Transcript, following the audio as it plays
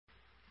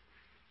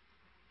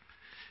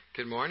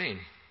Good morning.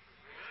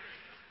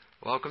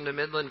 Welcome to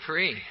Midland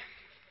Free.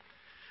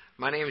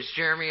 My name is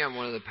Jeremy. I'm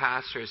one of the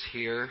pastors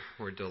here.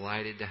 We're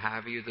delighted to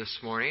have you this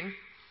morning.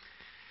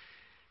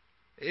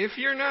 If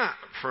you're not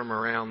from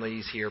around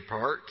these here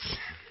parts,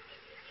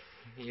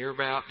 you're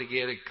about to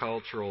get a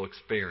cultural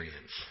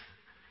experience.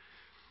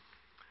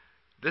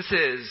 This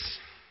is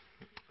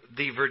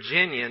The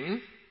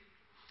Virginian,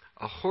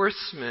 a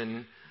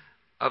Horseman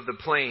of the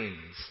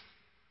Plains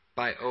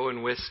by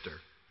Owen Wister.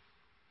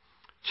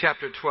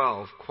 Chapter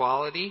 12,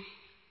 Quality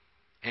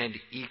and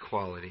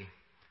Equality.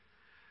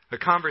 A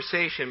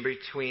conversation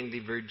between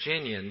the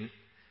Virginian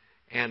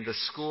and the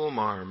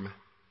schoolmarm,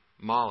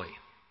 Molly.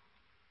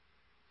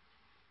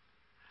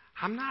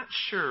 "I'm not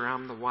sure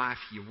I'm the wife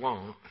you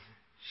want,"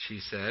 she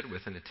said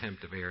with an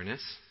attempt of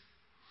airiness.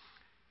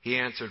 He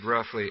answered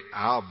roughly,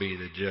 "I'll be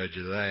the judge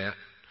of that."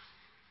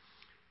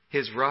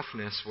 His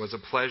roughness was a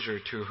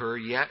pleasure to her,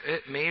 yet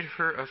it made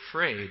her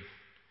afraid,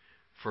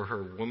 for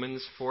her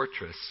woman's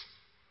fortress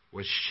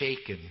was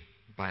shaken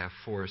by a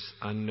force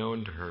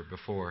unknown to her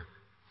before.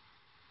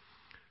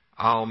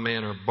 "All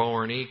men are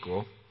born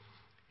equal,"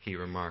 he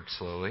remarked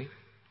slowly.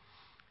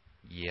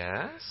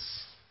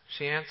 "Yes,"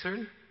 she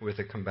answered with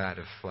a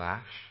combative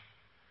flash.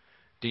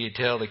 "Do you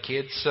tell the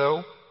kids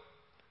so?"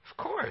 "Of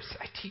course,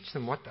 I teach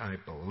them what I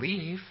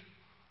believe,"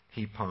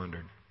 he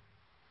pondered.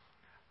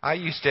 "I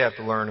used to have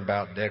to learn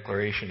about the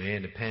Declaration of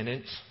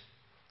Independence.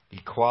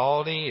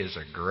 Equality is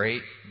a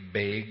great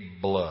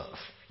big bluff.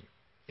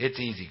 It's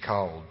easy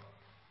called."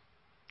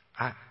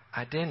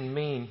 I didn't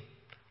mean..."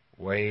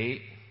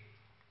 "Wait,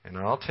 and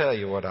I'll tell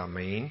you what I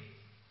mean."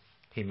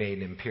 He made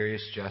an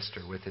imperious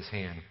gesture with his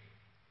hand.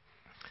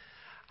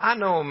 "I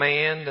know a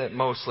man that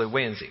mostly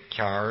wins at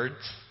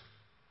cards.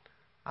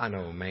 I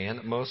know a man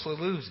that mostly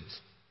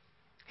loses.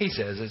 He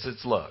says it's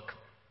his luck.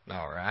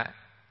 All right,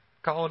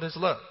 call it his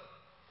luck.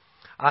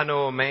 I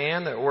know a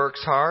man that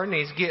works hard and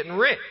he's getting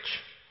rich.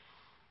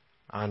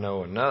 I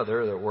know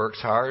another that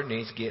works hard and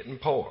he's getting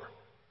poor.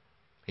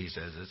 He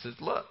says it's his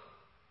luck.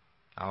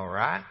 All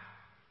right,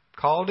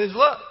 call it his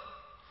luck.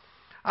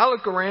 I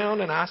look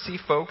around and I see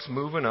folks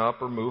moving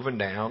up or moving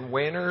down,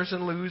 winners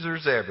and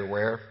losers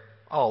everywhere.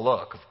 All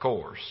luck, of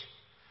course.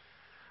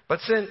 But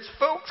since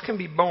folks can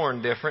be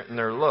born different in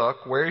their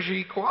luck, where's your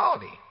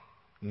equality?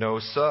 No,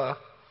 sir.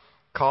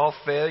 Call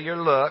failure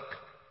luck,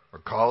 or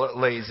call it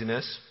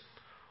laziness.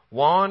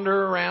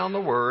 Wander around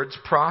the words,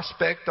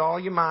 prospect all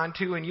you mind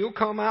to, and you'll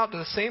come out to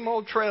the same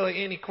old trail of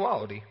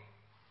inequality."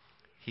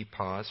 He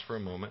paused for a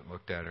moment and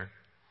looked at her.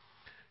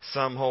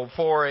 "Some hold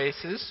 4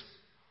 aces,"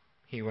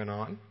 he went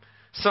on.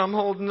 "Some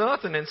hold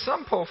nothing, and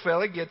some poor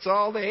fella gets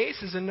all the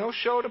aces and no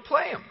show to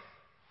play 'em.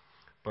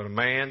 But a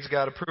man's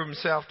got to prove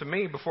himself to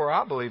me before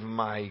I believe him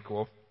my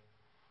equal."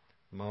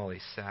 Molly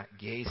sat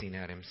gazing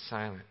at him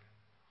silent.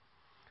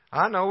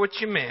 "I know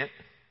what you meant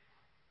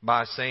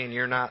by saying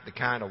you're not the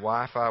kind of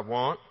wife I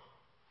want,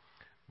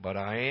 but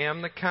I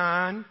am the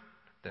kind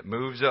that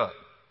moves up,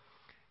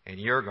 and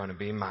you're going to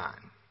be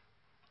mine."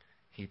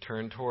 He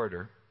turned toward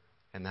her,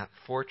 and that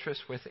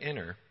fortress within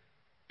her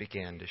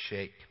began to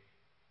shake.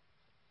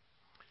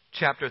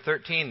 Chapter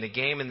 13, The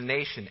Game in the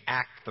Nation,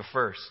 Act the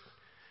First.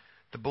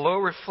 The below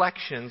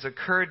reflections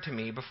occurred to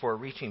me before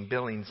reaching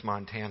Billings,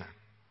 Montana.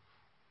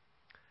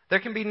 There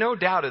can be no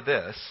doubt of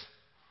this.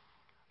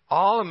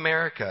 All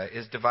America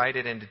is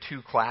divided into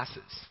 2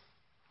 classes: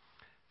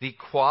 the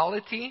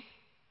quality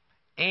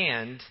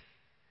and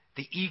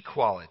the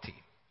equality.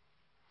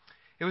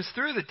 It was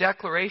through the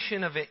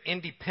Declaration of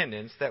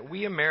Independence that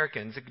we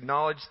Americans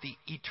acknowledged the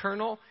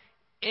eternal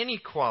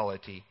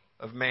inequality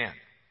of man.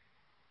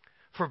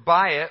 For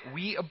by it,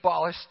 we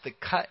abolished the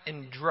cut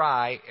and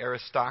dry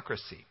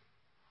aristocracy.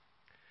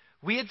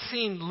 We had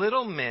seen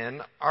little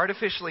men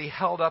artificially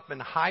held up in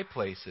high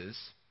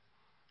places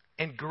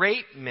and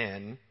great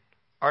men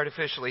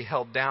artificially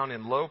held down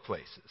in low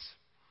places.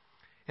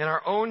 And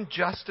our own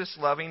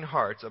justice-loving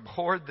hearts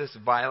abhorred this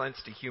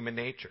violence to human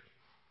nature.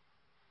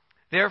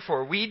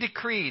 Therefore, we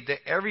decreed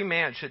that every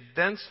man should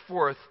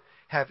thenceforth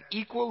have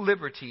equal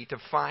liberty to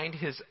find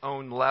his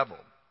own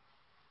level.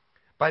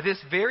 By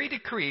this very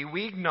decree,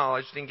 we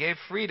acknowledged and gave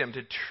freedom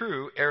to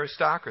true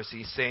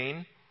aristocracy,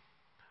 saying,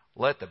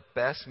 "Let the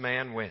best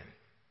man win.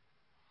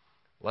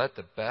 Let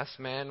the best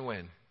man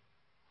win."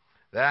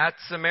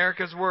 That's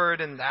America's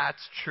word, and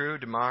that's true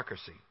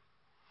democracy.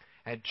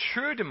 And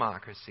true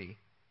democracy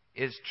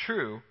is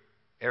true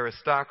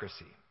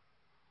aristocracy.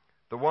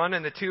 The one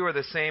and the two are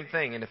the same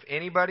thing, and if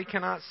anybody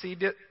cannot see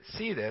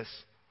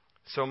this,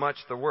 so much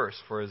the worse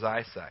for his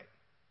eyesight.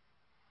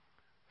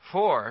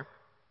 For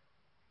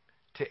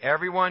to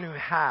everyone who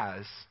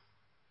has,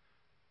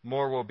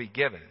 more will be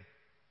given,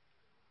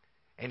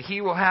 and he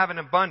will have an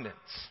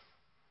abundance.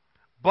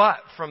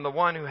 But from the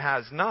one who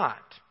has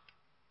not,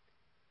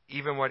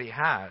 even what he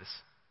has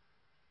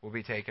will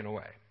be taken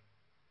away.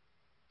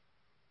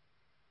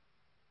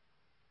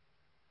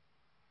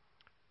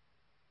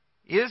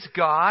 Is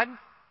God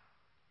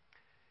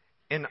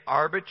an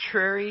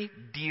arbitrary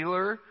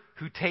dealer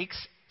who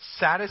takes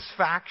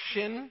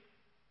satisfaction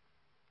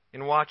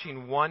in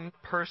watching one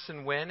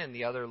person win and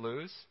the other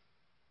lose?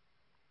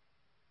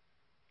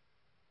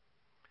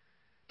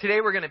 Today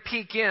we're going to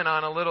peek in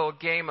on a little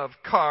game of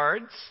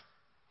cards,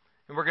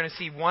 and we're going to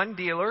see one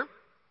dealer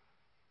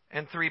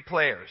and three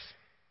players.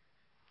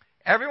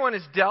 Everyone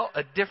is dealt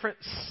a different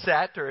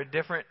set or a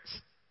different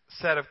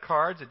set of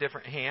cards, a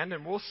different hand,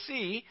 and we'll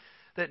see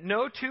that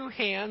no two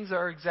hands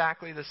are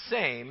exactly the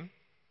same,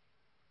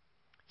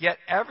 yet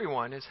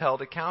everyone is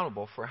held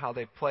accountable for how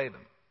they play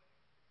them.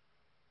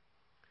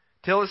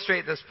 To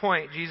illustrate this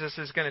point, Jesus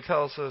is going to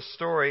tell us a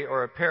story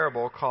or a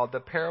parable called the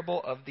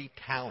parable of the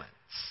talents.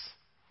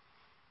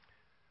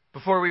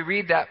 Before we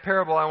read that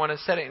parable, I want to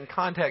set it in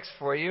context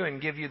for you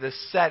and give you the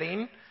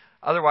setting.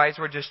 Otherwise,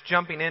 we're just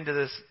jumping into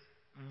this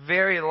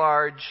very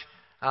large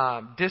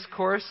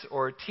discourse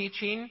or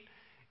teaching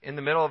in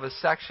the middle of a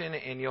section,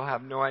 and you'll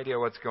have no idea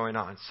what's going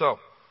on. So,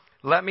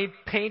 let me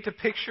paint a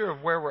picture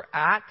of where we're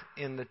at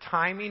in the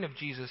timing of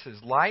Jesus'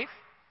 life,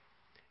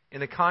 in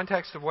the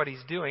context of what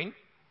he's doing,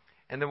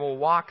 and then we'll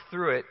walk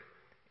through it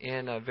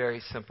in a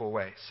very simple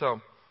way.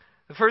 So,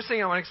 the first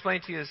thing I want to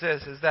explain to you is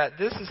this, is that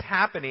this is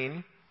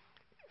happening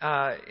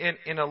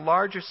in a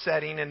larger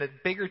setting, in a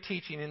bigger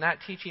teaching, and that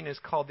teaching is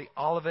called the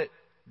Olivet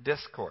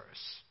Discourse.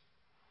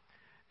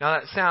 Now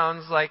that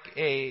sounds like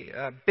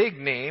a big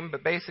name,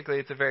 but basically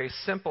it's a very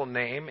simple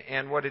name,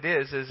 and what it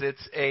is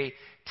it's a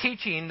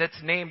teaching that's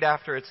named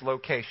after its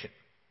location.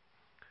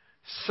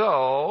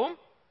 So,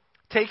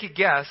 take a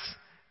guess,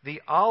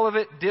 the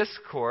Olivet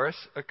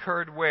Discourse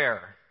occurred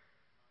where?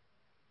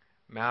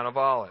 Mount of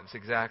Olives,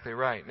 exactly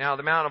right. Now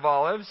the Mount of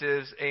Olives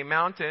is a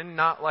mountain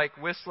not like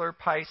Whistler,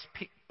 Pikes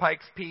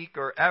Peak,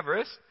 or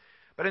Everest,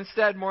 but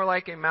instead more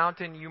like a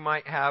mountain you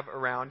might have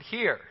around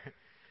here.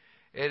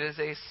 It is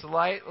a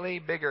slightly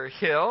bigger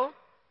hill,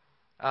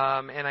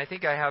 and I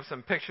think I have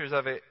some pictures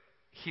of it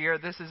here.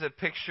 This is a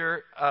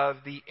picture of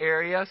the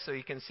area, so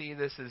you can see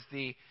this is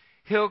the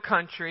hill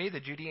country, the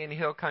Judean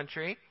hill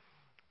country,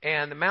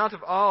 and the Mount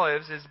of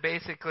Olives is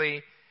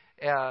basically,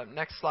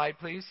 next slide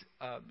please,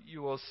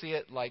 you will see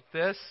it like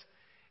this.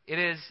 It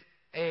is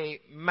a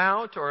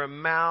mount or a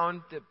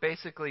mound that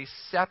basically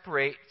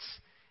separates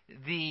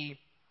the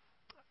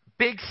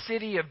big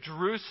city of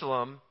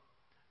Jerusalem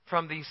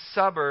from the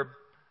suburb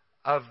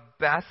of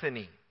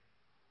Bethany.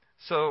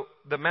 So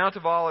the Mount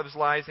of Olives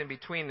lies in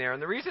between there.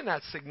 And the reason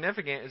that's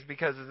significant is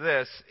because of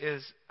this,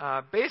 is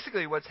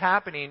basically what's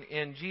happening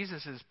in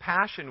Jesus'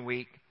 Passion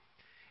Week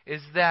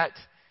is that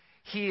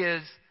he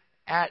is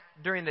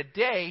during the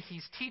day,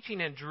 he's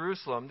teaching in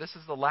Jerusalem. This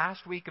is the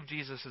last week of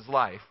Jesus'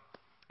 life.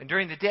 And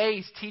during the day,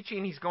 he's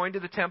teaching, he's going to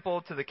the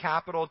temple, to the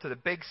capital, to the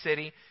big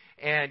city,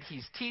 and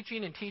he's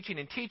teaching and teaching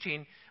and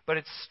teaching, but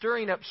it's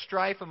stirring up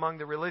strife among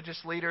the religious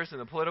leaders and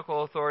the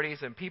political authorities,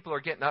 and people are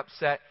getting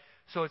upset.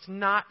 So it's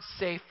not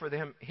safe for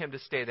him to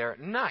stay there at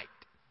night.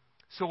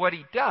 So what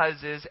he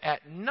does is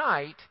at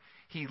night,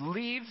 he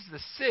leaves the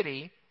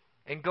city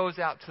and goes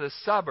out to the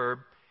suburb,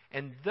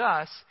 and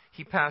thus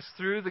he passed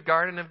through the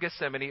Garden of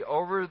Gethsemane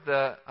over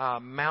the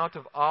Mount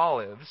of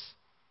Olives,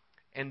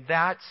 and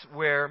that's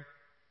where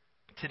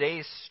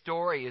today's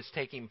story is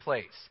taking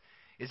place,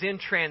 is in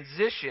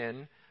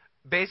transition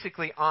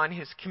basically on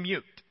his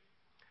commute.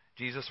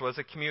 Jesus was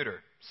a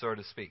commuter, so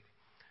to speak.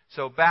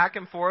 So back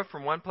and forth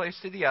from one place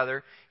to the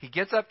other. He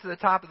gets up to the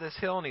top of this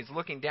hill and he's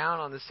looking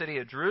down on the city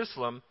of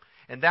Jerusalem.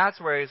 And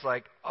that's where he's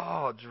like,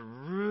 oh,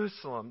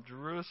 Jerusalem,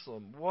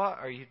 Jerusalem, what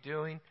are you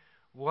doing?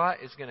 What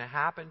is going to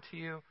happen to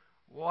you?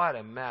 What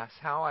a mess.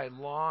 How I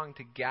long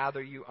to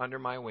gather you under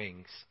my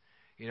wings.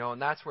 You know,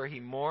 and that's where he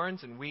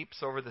mourns and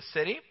weeps over the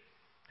city.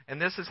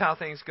 And this is how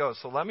things go.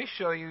 So let me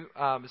show you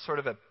sort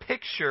of a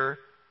picture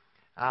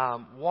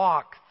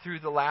walk through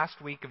the last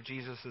week of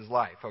Jesus'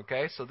 life,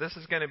 okay? So this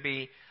is going to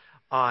be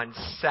on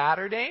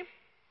Saturday.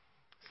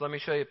 So let me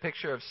show you a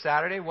picture of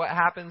Saturday. What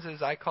happens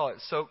is I call it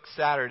Soak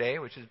Saturday,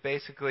 which is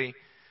basically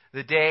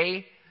the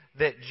day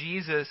that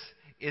Jesus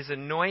is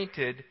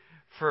anointed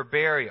for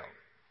burial.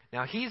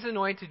 Now, he's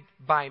anointed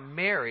by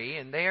Mary,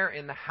 and they are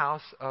in the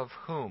house of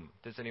whom?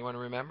 Does anyone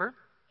remember?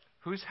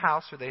 Whose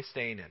house are they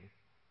staying in?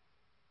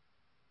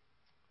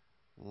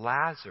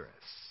 Lazarus.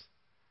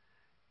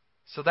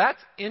 So that's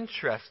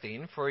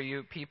interesting for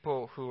you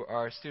people who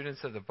are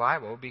students of the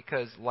Bible,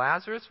 because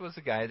Lazarus was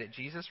the guy that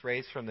Jesus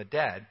raised from the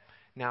dead.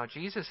 Now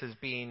Jesus is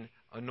being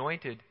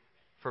anointed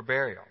for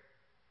burial.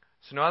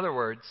 So in other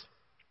words,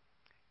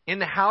 in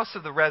the house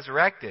of the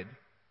resurrected,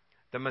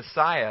 the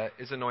Messiah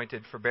is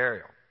anointed for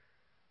burial.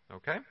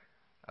 Okay?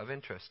 Of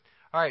interest.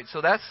 All right,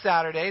 so that's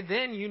Saturday.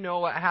 Then you know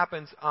what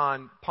happens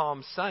on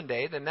Palm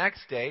Sunday. The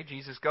next day,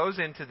 Jesus goes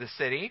into the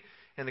city,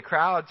 and the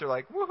crowds are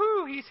like,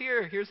 woohoo, he's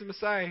here. Here's the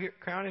Messiah. Here,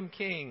 crown him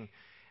king.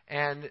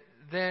 And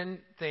then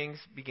things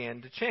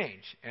began to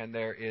change. And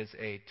there is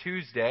a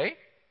Tuesday,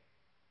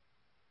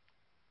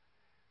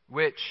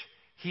 which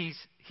he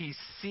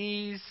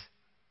sees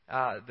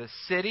the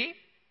city.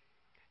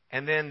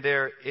 And then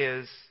there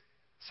is,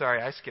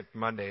 sorry, I skipped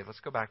Monday. Let's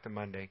go back to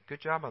Monday.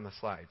 Good job on the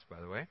slides, by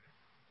the way.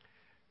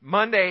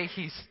 Monday,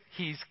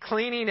 he's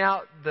cleaning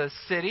out the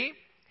city.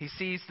 He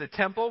sees the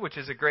temple, which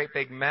is a great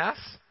big mess.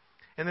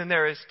 And then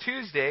there is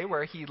Tuesday,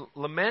 where he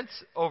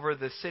laments over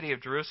the city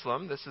of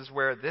Jerusalem. This is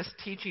where this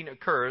teaching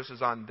occurs,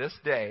 is on this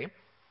day.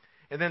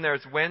 And then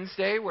there's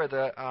Wednesday, where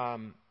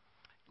the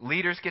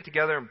leaders get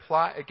together and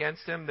plot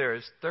against him.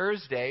 There's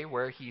Thursday,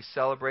 where he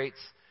celebrates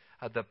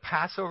the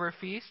Passover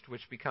feast,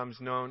 which becomes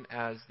known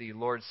as the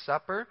Lord's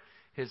Supper,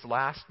 his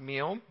last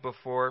meal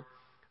before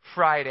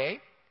Friday,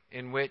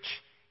 in which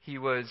he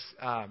was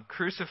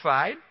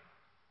crucified.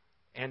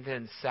 And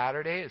then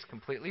Saturday is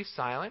completely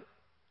silent.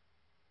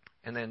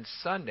 And then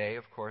Sunday,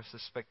 of course,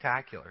 is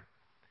spectacular.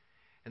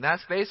 And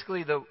that's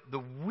basically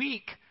the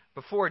week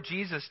before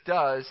Jesus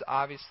does,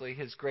 obviously,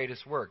 his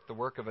greatest work, the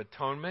work of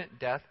atonement,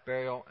 death,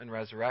 burial, and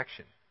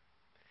resurrection.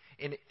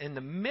 In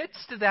the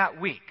midst of that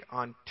week,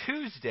 on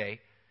Tuesday,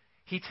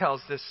 he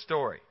tells this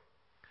story.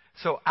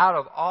 So out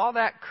of all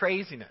that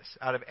craziness,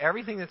 out of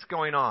everything that's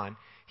going on,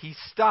 he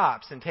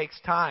stops and takes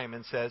time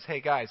and says, hey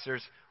guys,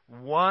 there's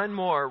one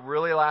more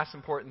really last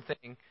important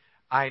thing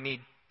I need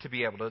to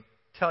be able to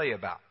tell you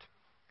about.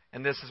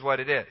 And this is what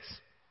it is.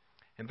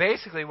 And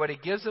basically what he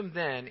gives them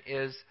then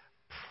is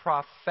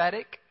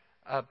prophetic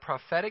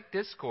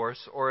discourse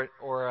or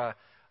a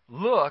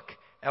look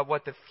at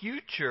what the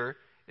future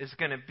is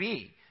going to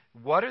be.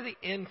 What are the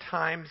end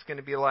times going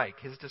to be like?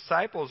 His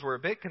disciples were a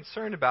bit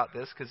concerned about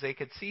this because they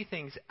could see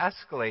things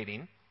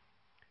escalating.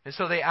 And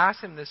so they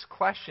asked him this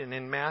question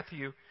in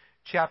Matthew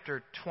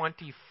chapter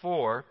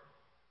 24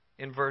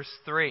 in verse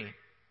 3.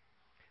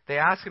 They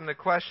asked him the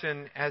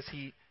question as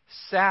he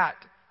sat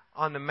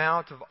on the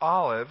Mount of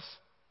Olives.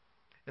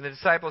 And the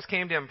disciples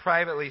came to him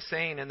privately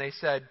saying, and they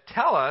said,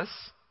 tell us,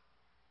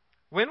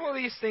 when will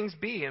these things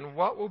be, and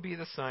what will be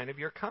the sign of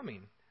your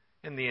coming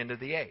and the end of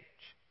the age?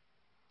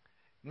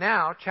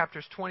 Now,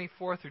 chapters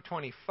 24 through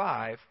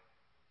 25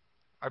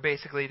 are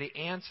basically the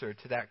answer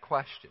to that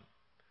question.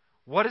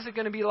 What is it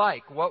going to be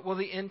like? What will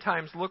the end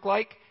times look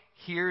like?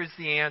 Here's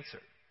the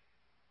answer.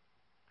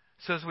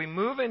 So as we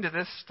move into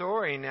this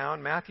story now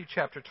in Matthew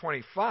chapter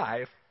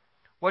 25,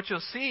 what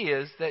you'll see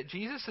is that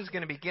Jesus is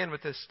going to begin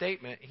with this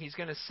statement. He's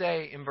going to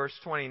say in verse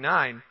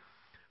 29,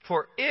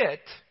 for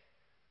it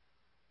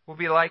will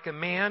be like a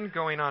man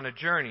going on a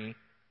journey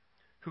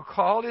who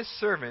called his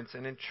servants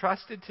and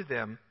entrusted to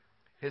them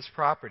his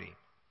property.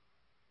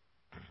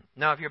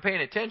 Now, if you're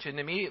paying attention,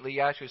 immediately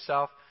you ask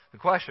yourself the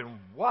question,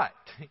 what?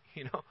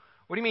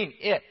 What do you mean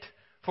it?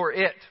 For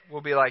it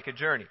will be like a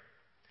journey.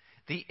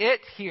 The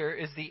it here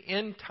is the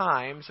end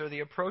times or the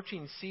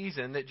approaching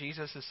season that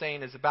Jesus is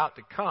saying is about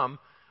to come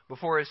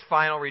before his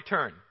final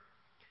return.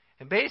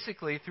 And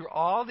basically, through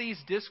all these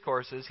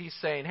discourses, he's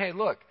saying, hey,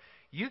 look,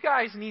 you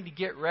guys need to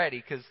get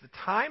ready because the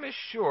time is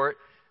short,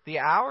 the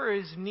hour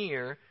is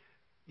near,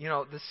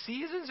 the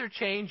seasons are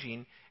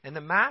changing, and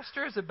the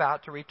master is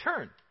about to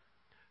return.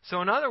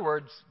 So in other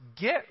words,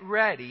 get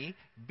ready,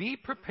 be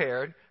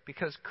prepared,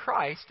 because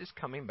Christ is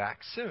coming back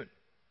soon.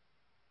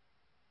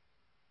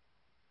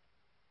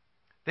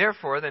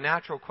 Therefore, the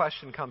natural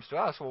question comes to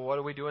us, well, what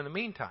do we do in the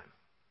meantime?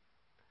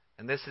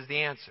 And this is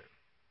the answer.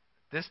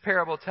 This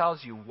parable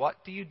tells you, what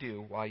do you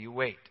do while you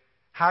wait?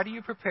 How do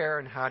you prepare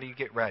and how do you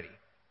get ready?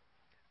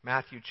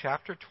 Matthew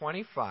chapter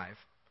 25,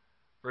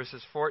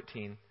 verses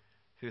 14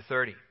 through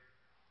 30.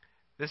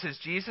 This is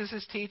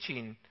Jesus'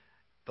 teaching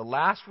the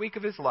last week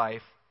of his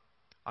life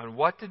on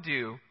what to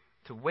do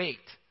to wait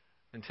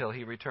until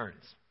he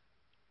returns.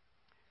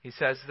 He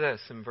says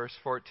this in verse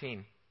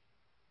 14.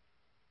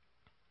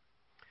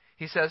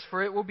 He says,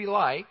 for it will be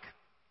like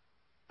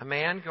a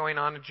man going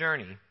on a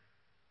journey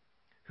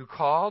who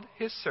called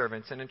his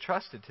servants and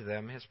entrusted to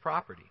them his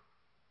property.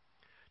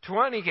 To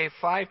one he gave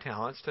 5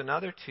 talents, to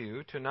another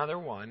 2, to another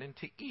 1, and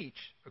to each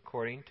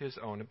according to his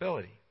own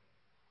ability.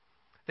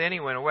 Then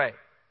he went away.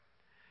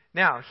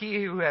 Now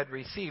he who had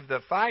received the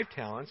 5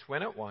 talents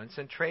went at once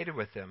and traded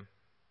with them,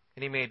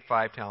 and he made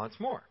 5 talents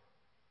more.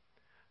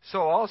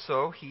 So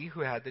also he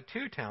who had the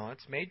 2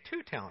 talents made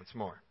 2 talents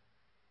more.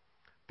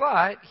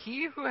 But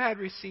he who had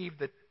received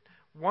the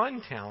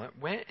 1 talent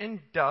went and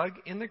dug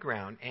in the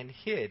ground and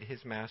hid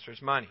his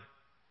master's money.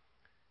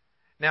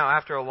 Now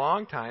after a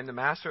long time the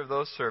master of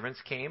those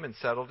servants came and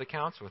settled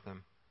accounts with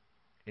them.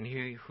 And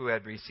he who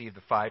had received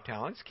the 5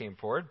 talents came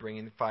forward,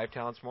 bringing the 5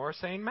 talents more,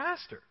 saying,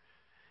 Master,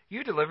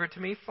 you delivered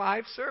to me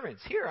 5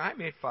 servants. Here, I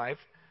made 5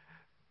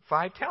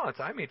 talents.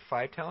 I made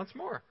 5 talents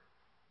more.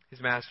 His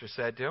master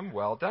said to him,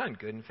 well done,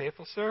 good and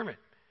faithful servant.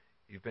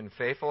 You've been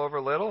faithful over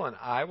little, and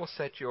I will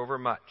set you over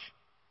much.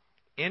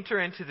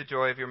 Enter into the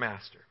joy of your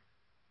master.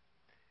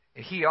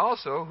 And he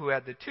also, who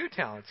had the 2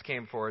 talents,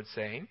 came forward,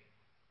 saying,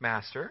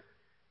 Master,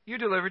 you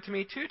delivered to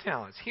me 2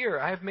 talents. Here,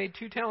 I have made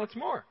 2 talents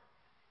more.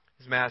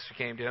 His master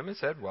came to him and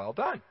said, well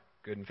done,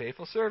 good and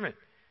faithful servant.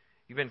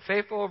 You've been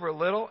faithful over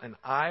little, and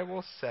I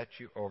will set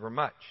you over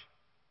much.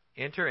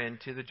 Enter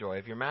into the joy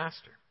of your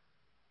master.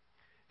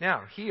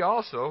 Now, he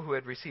also, who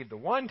had received the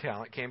 1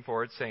 talent, came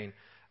forward, saying,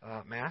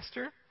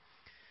 Master,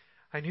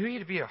 I knew you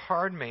to be a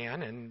hard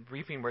man, and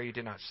reaping where you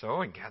did not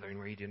sow, and gathering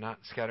where you did not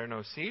scatter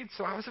no seed,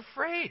 so I was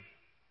afraid.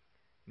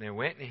 And they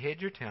went and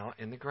hid your talent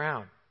in the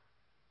ground.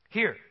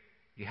 Here,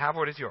 you have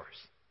what is yours.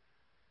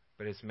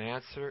 But his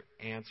master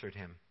answered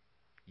him,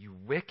 You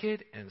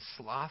wicked and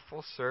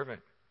slothful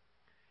servant,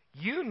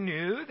 you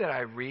knew that I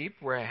reap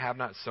where I have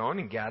not sown,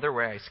 and gather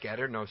where I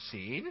scatter no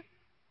seed.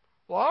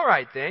 Well, all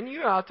right then,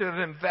 you ought to have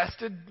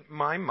invested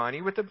my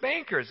money with the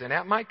bankers, and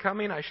at my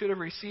coming I should have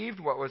received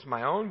what was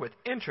my own with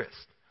interest.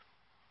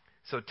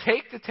 So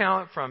take the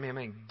talent from him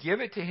and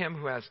give it to him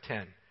who has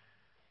 10.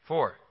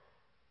 For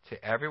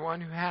to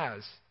everyone who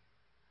has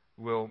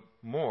will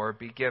more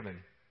be given,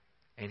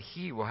 and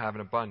he will have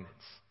an abundance.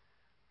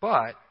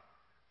 But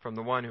from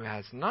the one who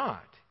has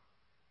not,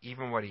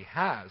 even what he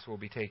has will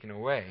be taken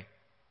away.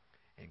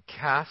 And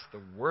cast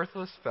the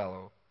worthless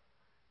fellow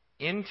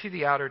into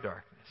the outer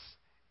darkness.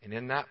 And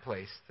in that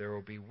place there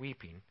will be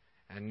weeping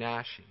and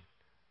gnashing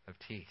of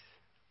teeth.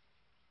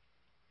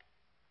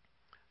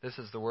 This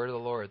is the word of the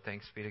Lord.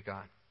 Thanks be to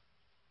God.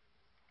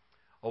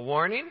 A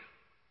warning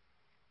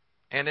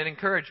and an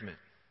encouragement.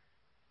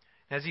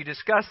 As you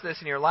discuss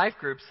this in your life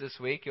groups this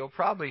week, you'll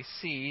probably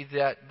see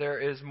that there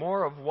is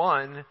more of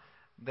one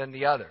than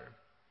the other.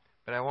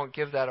 But I won't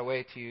give that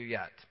away to you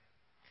yet.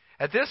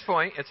 At this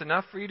point, it's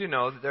enough for you to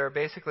know that there are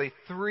basically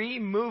 3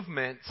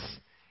 movements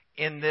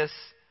in this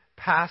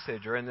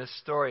passage or in this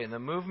story. And the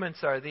movements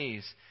are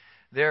these.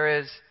 There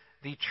is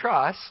the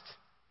trust,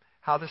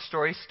 how the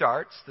story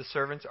starts. The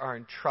servants are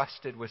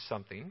entrusted with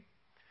something.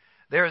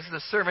 There is the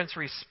servants'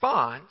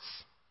 response,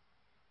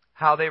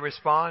 how they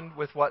respond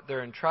with what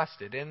they're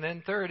entrusted. And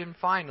then third and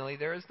finally,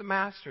 there is the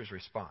master's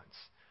response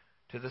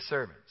to the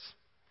servants.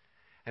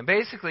 And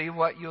basically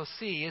what you'll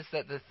see is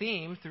that the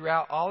theme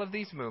throughout all of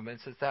these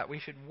movements is that we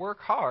should work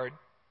hard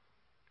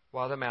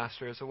while the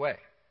master is away.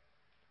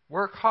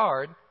 Work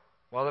hard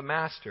while the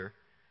master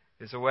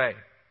is away.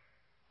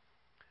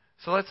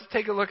 So let's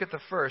take a look at the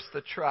first,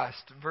 the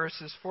trust.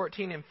 Verses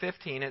 14 and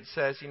 15, it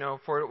says,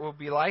 for it will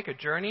be like a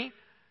journey,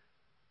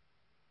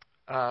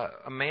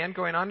 a man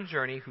going on a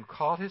journey who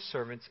called his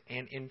servants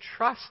and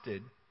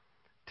entrusted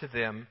to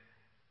them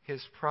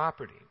his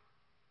property.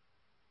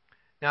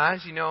 Now,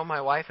 as you know,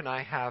 my wife and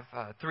I have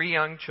 3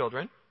 young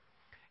children.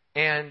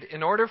 And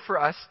in order for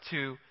us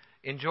to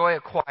enjoy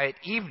a quiet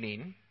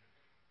evening,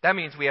 that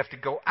means we have to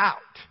go out.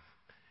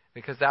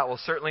 Because that will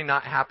certainly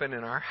not happen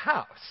in our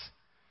house.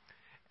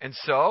 And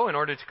so, in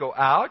order to go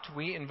out,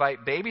 we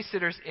invite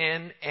babysitters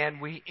in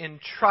and we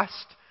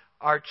entrust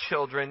our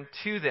children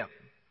to them.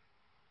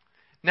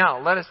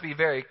 Now, let us be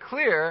very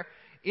clear.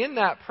 In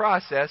that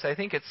process, I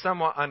think it's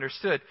somewhat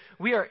understood.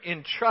 We are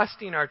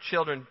entrusting our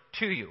children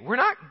to you. We're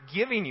not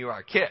giving you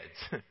our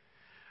kids.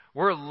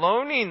 We're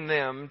loaning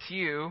them to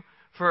you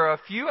for a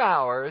few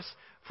hours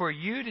for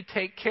you to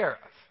take care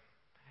of.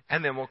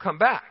 And then we'll come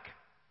back.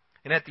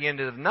 And at the end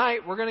of the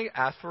night, we're going to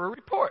ask for a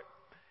report.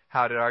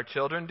 How did our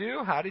children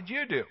do? How did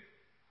you do?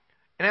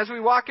 And as we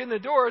walk in the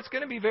door, it's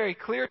going to be very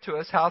clear to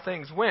us how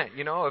things went.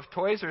 If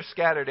toys are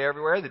scattered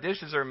everywhere, the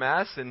dishes are a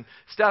mess, and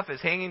stuff is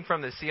hanging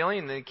from the ceiling,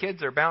 and the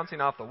kids are bouncing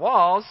off the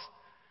walls,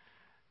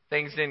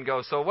 things didn't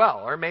go so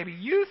well. Or maybe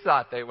you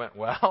thought they went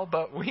well,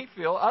 but we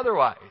feel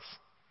otherwise.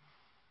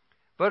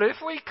 But if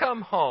we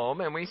come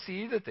home and we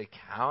see that the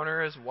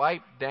counter is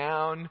wiped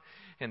down,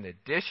 and the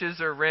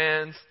dishes are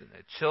rinsed, and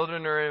the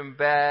children are in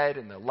bed,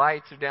 and the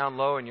lights are down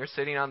low, and you're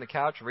sitting on the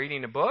couch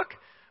reading a book,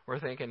 we're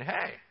thinking,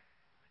 hey,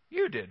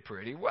 you did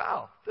pretty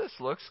well. This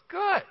looks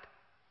good.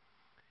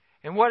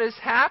 And what has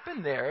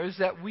happened there is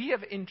that we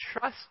have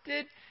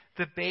entrusted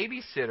the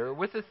babysitter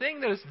with the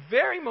thing that is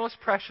very most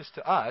precious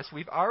to us.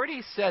 We've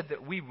already said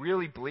that we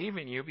really believe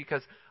in you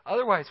because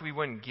otherwise we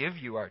wouldn't give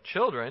you our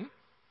children.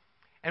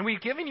 And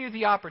we've given you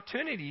the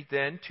opportunity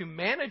then to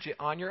manage it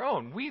on your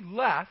own. We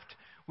left.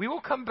 We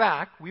will come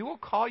back. We will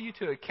call you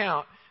to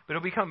account. But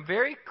it'll become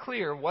very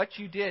clear what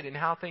you did and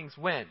how things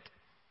went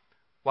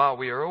while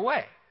we are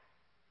away.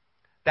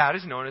 That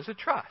is known as a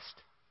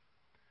trust.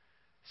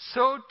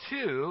 So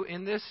too,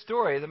 in this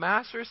story, the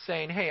master is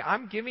saying, hey,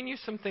 I'm giving you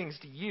some things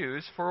to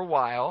use for a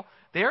while.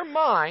 They're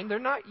mine. They're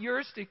not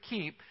yours to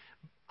keep.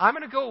 I'm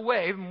going to go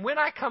away. And when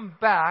I come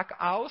back,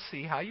 I will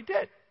see how you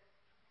did.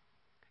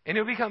 And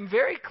it will become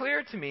very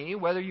clear to me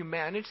whether you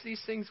managed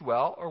these things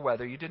well or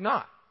whether you did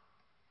not.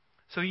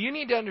 So you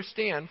need to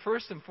understand,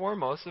 first and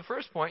foremost, the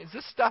first point is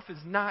this stuff is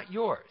not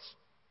yours.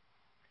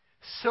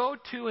 So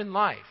too in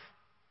life.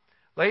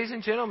 Ladies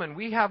and gentlemen,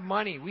 we have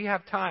money, we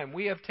have time,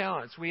 we have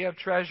talents, we have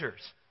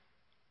treasures.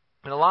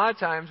 And a lot of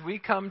times we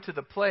come to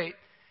the plate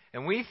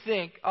and we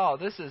think, oh,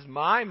 this is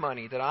my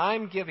money that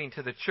I'm giving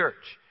to the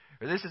church.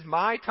 Or this is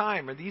my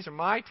time, or these are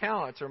my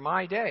talents, or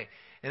my day.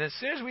 And as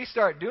soon as we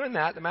start doing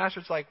that, the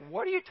master's like,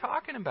 what are you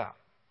talking about?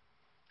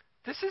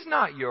 This is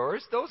not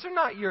yours. Those are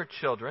not your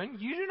children.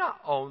 You do not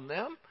own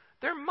them.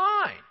 They're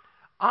mine.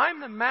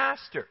 I'm the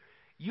master.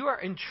 You are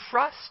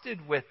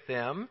entrusted with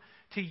them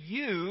to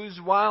use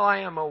while I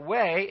am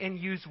away and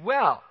use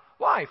well.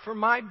 Why? For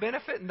my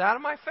benefit and that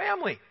of my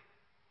family.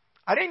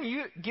 I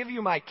didn't give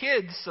you my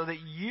kids so that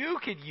you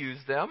could use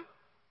them.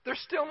 They're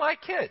still my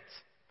kids.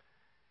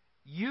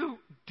 You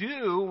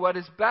do what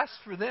is best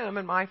for them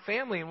and my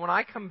family. And when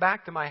I come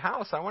back to my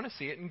house, I want to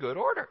see it in good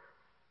order.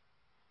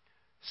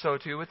 So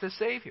too with the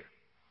Savior.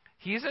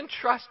 He's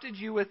entrusted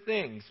you with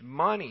things,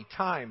 money,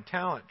 time,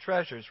 talent,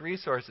 treasures,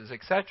 resources,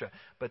 etc.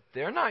 But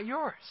they're not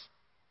yours.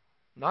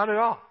 Not at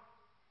all.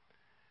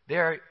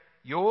 They're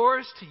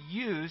yours to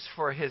use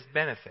for His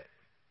benefit.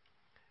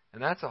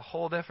 And that's a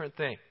whole different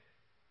thing.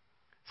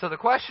 So the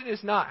question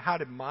is not, how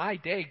did my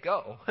day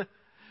go?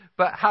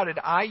 But how did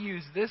I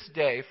use this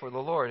day for the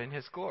Lord and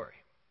His glory?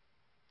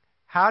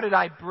 How did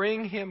I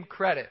bring Him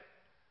credit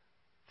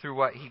through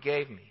what He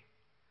gave me?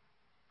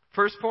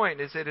 First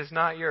point is, it is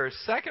not yours.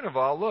 Second of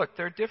all, look,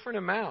 there are different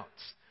amounts.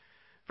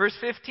 Verse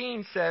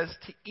 15 says,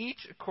 to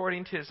each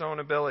according to his own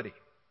ability.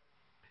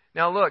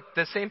 Now look,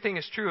 the same thing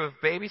is true of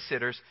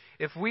babysitters.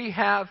 If we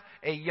have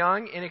a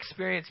young,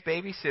 inexperienced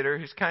babysitter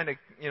who's kind of,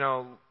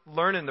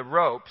 learning the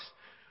ropes,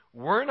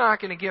 we're not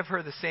going to give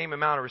her the same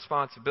amount of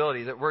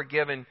responsibility that we're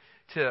given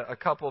to a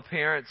couple of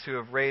parents who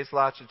have raised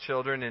lots of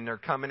children and they're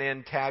coming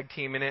in, tag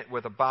teaming it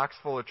with a box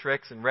full of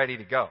tricks and ready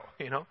to go.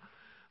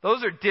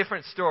 Those are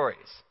different stories.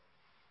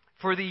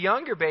 For the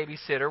younger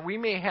babysitter, we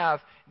may have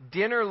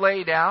dinner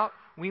laid out.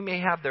 We may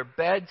have their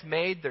beds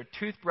made, their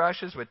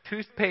toothbrushes with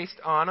toothpaste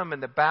on them,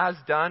 and the bath's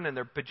done, and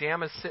their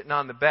pajamas sitting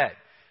on the bed.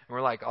 And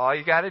we're like, all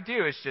you got to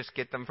do is just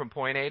get them from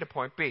point A to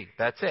point B.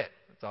 That's it.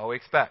 That's all we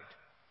expect.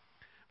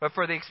 But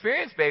for the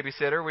experienced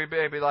babysitter, we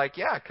may be like,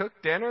 yeah, cook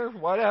dinner,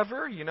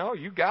 whatever.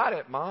 You got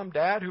it, Mom,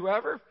 Dad,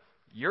 whoever.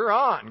 You're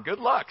on. Good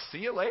luck. See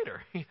you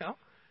later.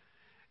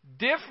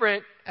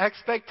 Different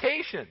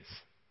expectations.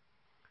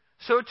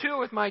 So too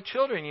with my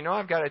children.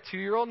 I've got a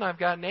 2-year-old and I've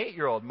got an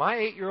 8-year-old. My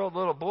 8-year-old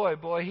little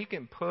boy, he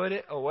can put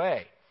it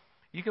away.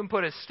 You can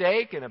put a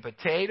steak and a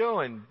potato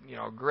and,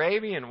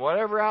 gravy and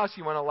whatever else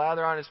you want to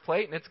lather on his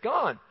plate and it's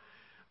gone.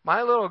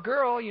 My little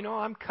girl,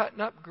 I'm cutting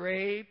up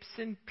grapes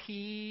and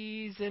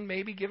peas and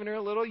maybe giving her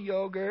a little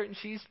yogurt and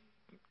she's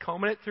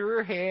combing it through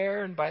her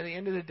hair and by the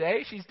end of the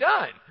day, she's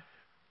done.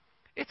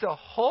 It's a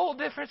whole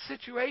different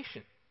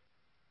situation.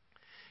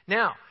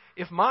 Now,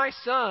 if my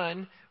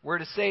son were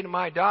to say to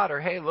my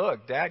daughter, hey,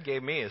 look, Dad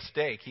gave me a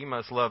steak. He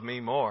must love me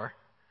more.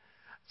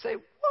 I'd say,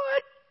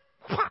 what?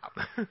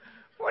 Wow.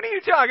 What are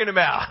you talking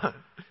about?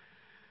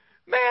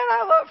 Man,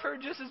 I love her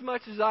just as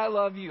much as I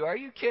love you. Are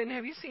you kidding?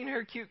 Have you seen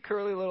her cute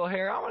curly little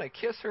hair? I want to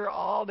kiss her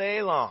all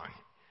day long.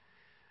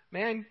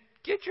 Man,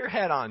 get your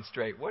head on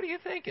straight. What are you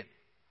thinking?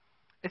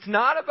 It's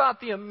not about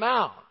the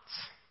amounts.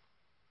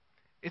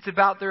 It's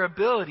about their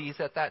abilities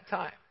at that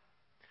time.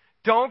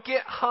 Don't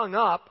get hung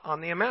up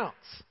on the amounts.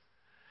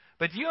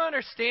 But do you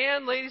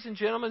understand, ladies and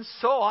gentlemen,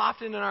 so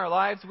often in our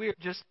lives we are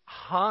just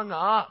hung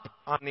up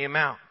on the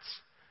amounts.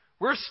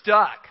 We're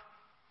stuck.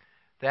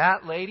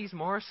 That lady's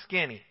more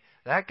skinny.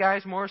 That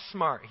guy's more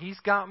smart. He's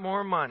got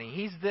more money.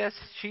 He's this,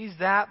 she's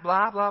that,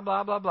 blah, blah,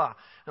 blah, blah, blah.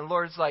 And the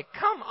Lord's like,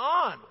 come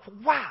on,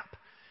 whap.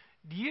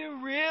 Do you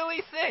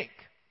really think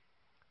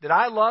that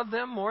I love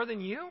them more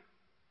than you?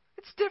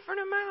 It's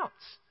different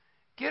amounts.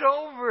 Get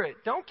over it.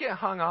 Don't get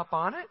hung up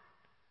on it.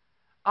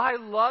 I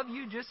love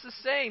you just the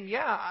same.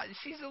 Yeah,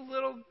 she's a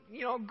little,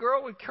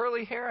 girl with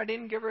curly hair. I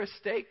didn't give her a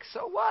steak.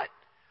 So what?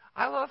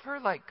 I love her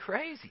like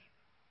crazy.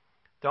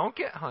 Don't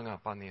get hung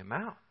up on the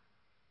amount.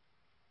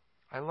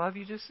 I love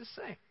you just the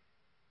same.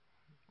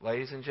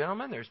 Ladies and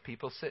gentlemen, there's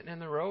people sitting in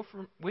the row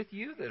with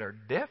you that are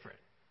different.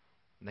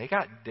 And they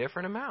got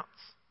different amounts.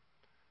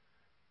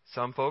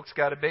 Some folks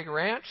got a big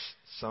ranch.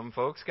 Some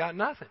folks got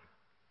nothing.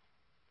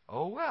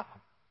 Oh well.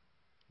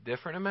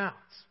 Different amounts.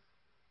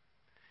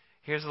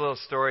 Here's a little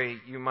story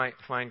you might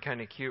find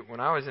kind of cute. When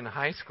I was in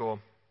high school,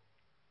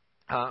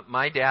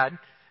 my dad,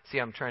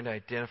 I'm trying to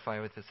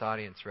identify with this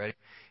audience, ready?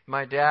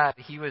 My dad,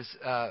 he was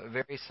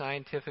very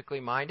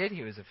scientifically minded.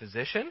 He was a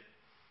physician,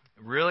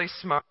 really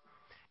smart,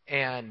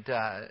 and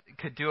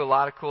could do a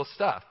lot of cool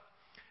stuff.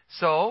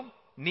 So,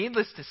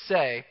 needless to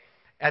say,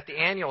 at the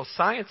annual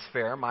science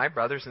fair, my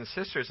brothers and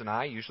sisters and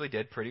I usually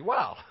did pretty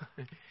well.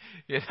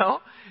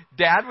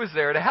 Dad was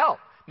there to help.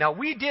 Now,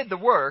 we did the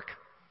work,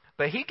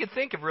 but he could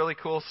think of really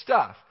cool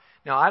stuff.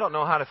 Now, I don't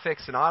know how to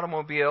fix an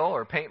automobile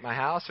or paint my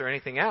house or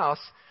anything else,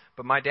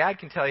 but my dad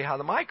can tell you how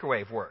the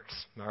microwave works,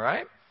 all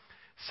right?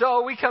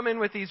 So we come in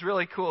with these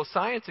really cool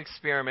science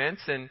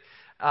experiments, and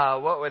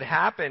what would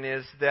happen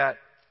is that,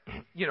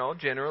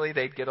 generally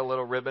they'd get a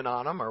little ribbon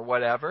on them or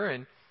whatever,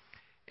 and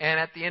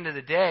at the end of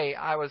the day,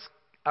 I was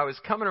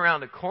coming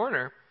around a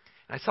corner,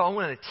 and I saw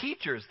one of the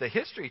teachers, the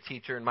history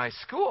teacher in my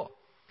school.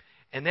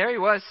 And there he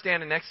was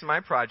standing next to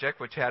my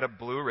project, which had a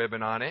blue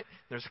ribbon on it.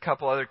 There's a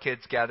couple other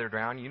kids gathered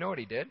around. You know what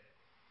he did?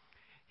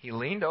 He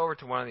leaned over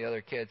to one of the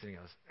other kids and he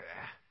goes,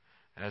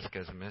 that's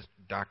because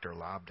Dr.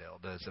 Lobdell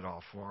does it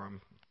all for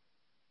them.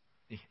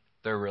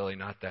 They're really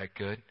not that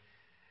good.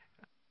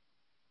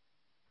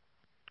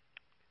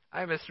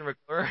 Hi, Mr.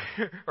 McClure.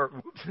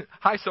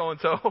 Hi,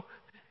 so-and-so.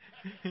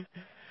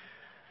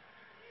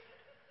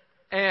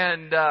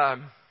 And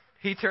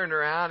he turned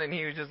around and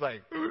he was just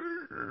like,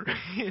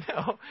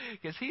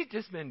 because he'd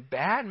just been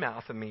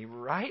bad-mouthing me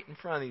right in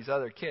front of these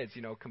other kids,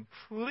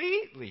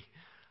 completely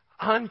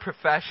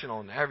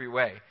unprofessional in every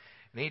way.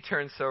 And he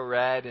turned so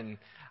red, and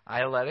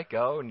I let it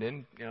go and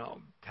didn't,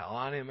 tell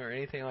on him or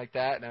anything like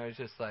that. And I was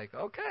just like,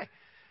 okay.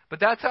 But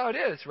that's how it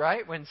is,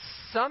 right? When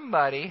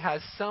somebody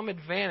has some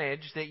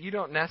advantage that you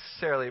don't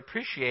necessarily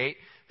appreciate,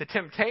 the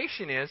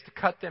temptation is to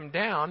cut them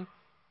down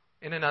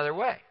in another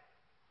way.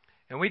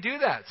 And we do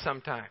that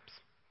sometimes.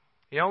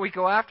 We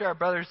go after our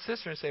brother and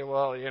sister and say,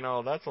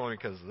 well, that's only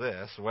because of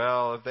this.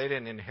 Well, if they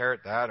didn't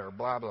inherit that or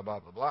blah, blah, blah,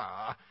 blah,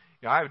 blah,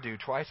 I would do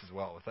twice as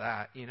well with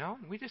that.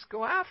 We just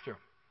go after them.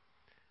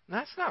 And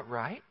that's not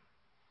right.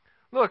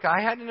 Look,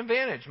 I had an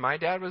advantage. My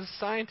dad was a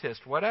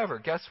scientist, whatever.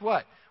 Guess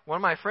what? One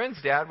of my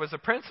friends' dad was a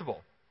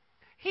principal.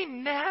 He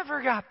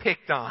never got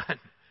picked on.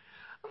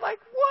 I'm like,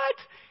 what?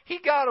 He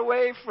got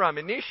away from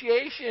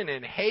initiation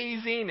and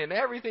hazing and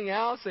everything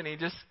else, and he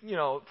just,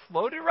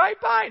 floated right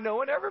by. No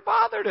one ever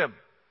bothered him.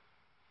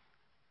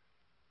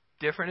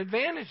 Different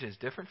advantages,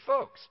 different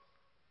folks.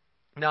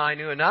 Now, I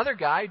knew another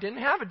guy who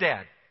didn't have a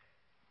dad.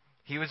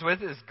 He was with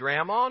his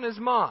grandma and his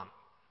mom.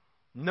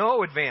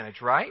 No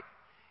advantage, right?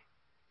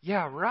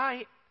 Yeah,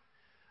 right.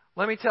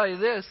 Let me tell you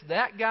this.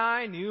 That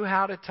guy knew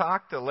how to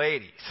talk to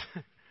ladies.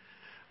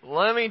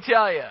 Let me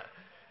tell you.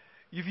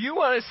 If you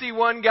want to see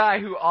one guy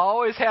who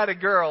always had a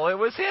girl, it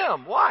was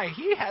him. Why?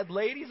 He had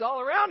ladies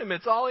all around him.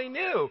 It's all he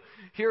knew.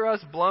 Here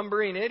us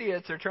blumbering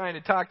idiots are trying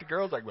to talk to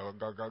girls like, go,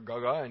 go, go,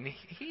 go, go. And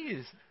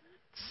he's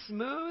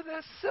smooth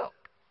as silk.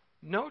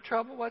 No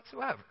trouble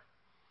whatsoever.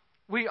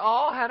 We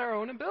all had our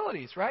own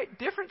abilities, right?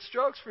 Different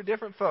strokes for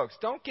different folks.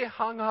 Don't get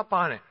hung up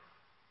on it.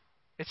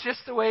 It's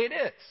just the way it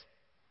is.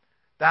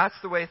 That's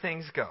the way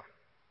things go.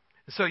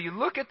 So you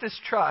look at this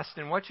trust,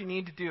 and what you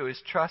need to do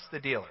is trust the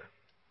dealer.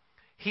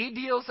 He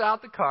deals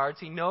out the cards.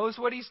 He knows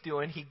what he's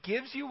doing. He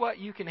gives you what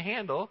you can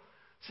handle.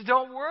 So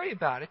don't worry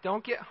about it.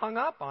 Don't get hung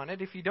up on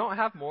it. If you don't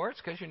have more, it's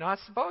because you're not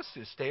supposed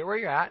to. Stay where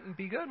you're at and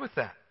be good with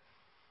that.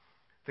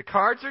 The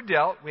cards are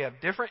dealt. We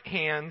have different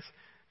hands.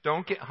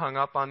 Don't get hung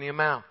up on the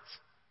amounts.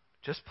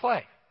 Just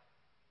play.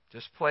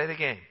 Just play the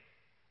game.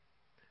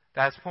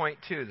 That's point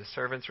 2, the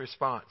servant's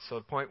response. So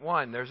point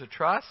 1, there's a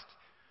trust.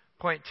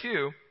 Point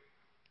 2,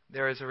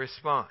 there is a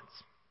response.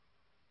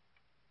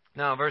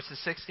 Now, verses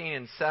 16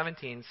 and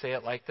 17 say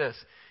it like this.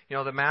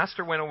 The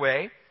master went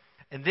away,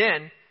 and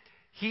then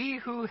he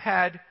who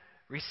had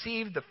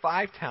received the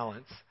 5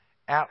 talents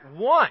at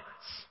once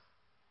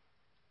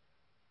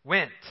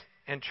went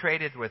and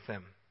traded with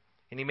them,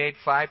 and he made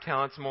 5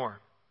 talents more.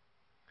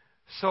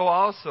 So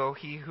also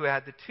he who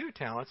had the 2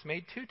 talents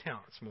made 2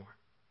 talents more.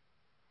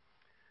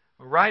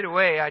 Right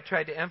away, I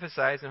tried to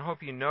emphasize, and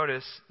hope you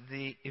notice,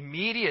 the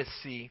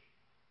immediacy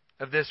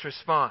of this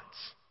response.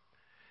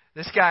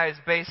 This guy is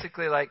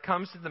basically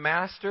comes to the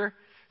master,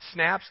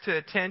 snaps to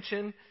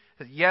attention,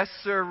 says, yes,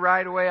 sir,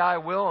 right away I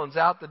will, and is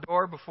out the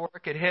door before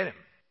it could hit him.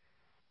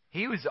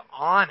 He was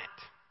on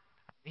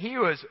it. He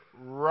was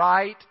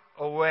right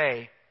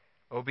away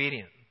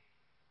obedient.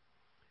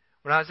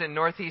 When I was in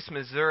Northeast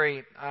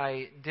Missouri,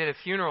 I did a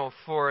funeral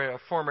for a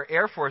former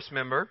Air Force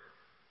member,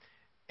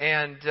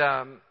 and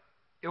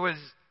it was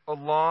a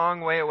long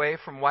way away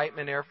from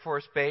Whiteman Air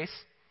Force Base,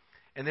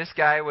 and this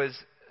guy was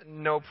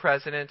no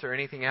president or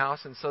anything else,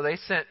 and so they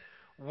sent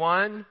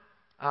one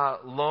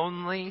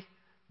lonely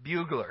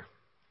bugler,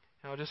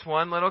 just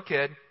one little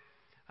kid.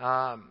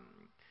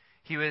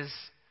 He was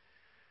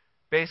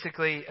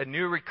basically a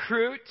new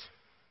recruit,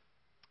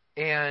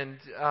 and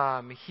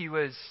he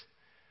was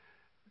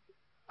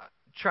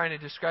trying to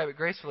describe it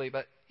gracefully,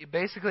 but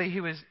basically he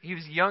was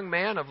a young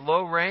man of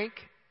low rank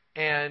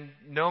and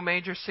no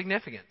major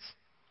significance.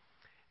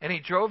 And he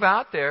drove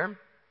out there, and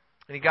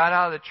he got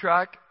out of the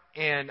truck,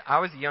 and I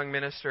was a young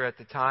minister at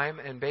the time,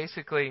 and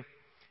basically,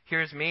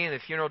 here's me and the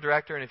funeral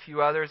director and a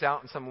few others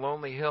out in some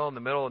lonely hill in the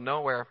middle of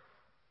nowhere,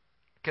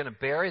 going to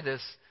bury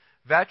this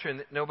veteran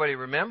that nobody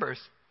remembers.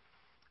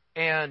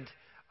 And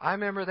I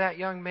remember that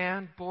young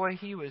man, boy,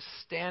 he was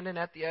standing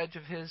at the edge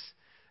of his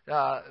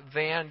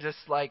van just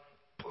like,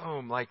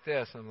 boom, like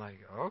this. I'm like,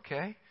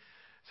 okay.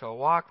 So I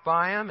walked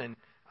by him, and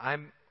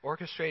I'm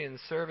orchestrating the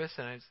service,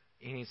 and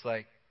he's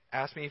like,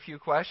 asked me a few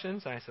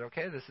questions, and I said,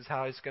 okay, this is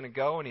how it's going to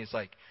go. And he's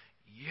like,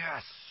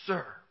 yes,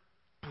 sir.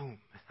 Boom.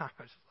 And I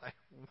was like,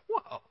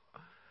 whoa,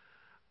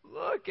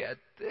 look at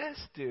this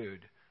dude.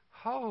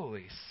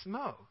 Holy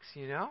smokes,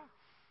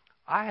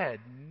 I had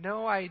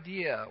no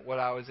idea what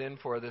I was in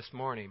for this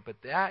morning, but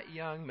that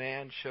young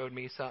man showed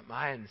me something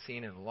I hadn't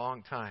seen in a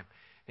long time.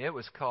 It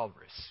was called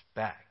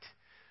respect.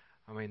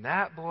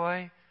 That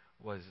boy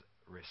was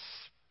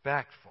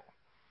respectful.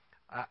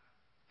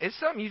 It's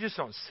something you just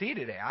don't see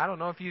today. I don't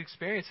know if you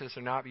experience this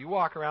or not, but you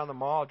walk around the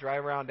mall,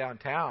 drive around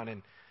downtown,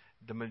 and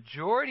the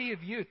majority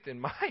of youth,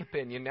 in my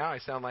opinion, now I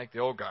sound like the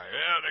old guy,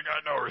 they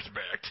got no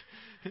respect.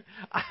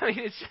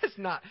 It's just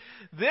not.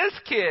 This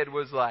kid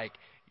was like,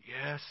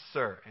 yes,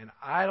 sir. And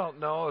I don't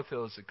know if it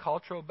was the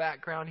cultural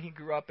background he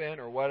grew up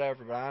in or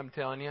whatever, but I'm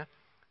telling you,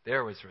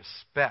 there was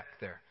respect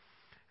there.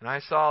 And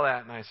I saw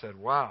that, and I said,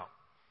 wow,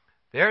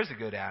 there's a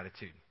good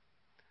attitude.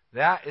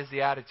 That is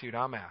the attitude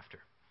I'm after.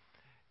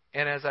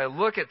 And as I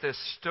look at this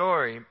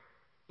story,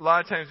 a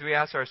lot of times we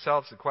ask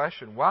ourselves the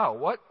question,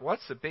 wow,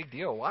 what's the big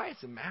deal? Why is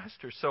the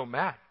master so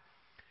mad?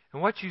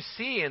 And what you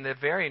see in the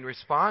varying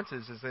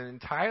responses is an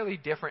entirely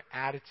different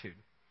attitude.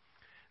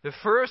 The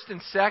first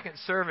and second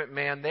servant,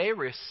 man, they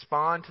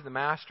respond to the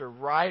master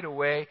right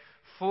away,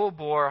 full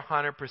bore,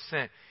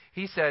 100%.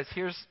 He says,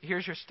 here's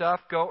your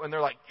stuff, go. And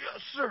they're like,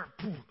 yes, sir.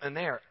 And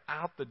they are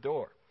out the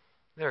door.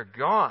 They're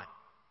gone.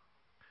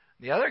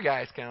 The other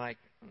guy's kind of like,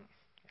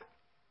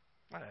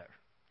 whatever.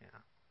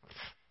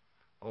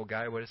 Old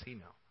guy, what does he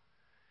know?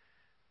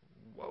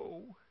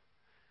 Whoa.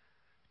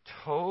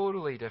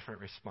 Totally different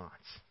response.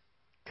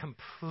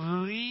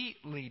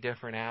 Completely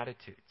different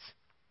attitudes.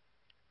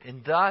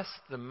 And thus,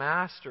 the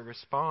master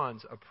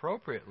responds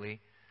appropriately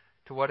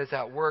to what is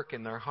at work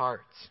in their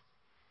hearts.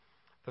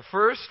 The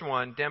first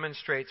one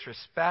demonstrates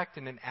respect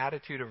and an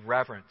attitude of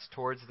reverence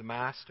towards the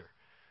master.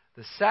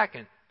 The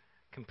second,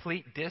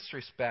 complete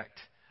disrespect,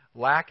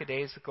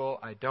 lackadaisical,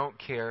 I don't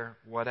care,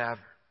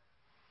 whatever.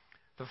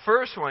 The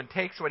first one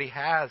takes what he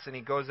has and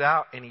he goes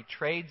out and he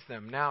trades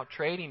them. Now,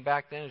 trading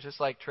back then is just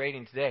like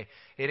trading today.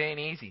 It ain't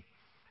easy.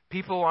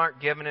 People aren't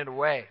giving it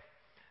away.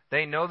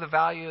 They know the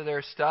value of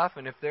their stuff,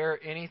 and if they're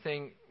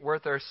anything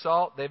worth their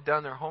salt, they've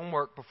done their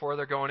homework before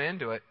they're going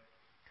into it.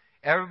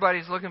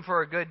 Everybody's looking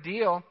for a good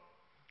deal.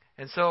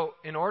 And so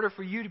in order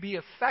for you to be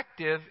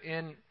effective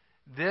in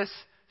this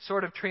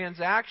sort of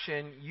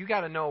transaction, you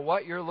got to know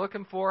what you're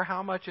looking for,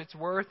 how much it's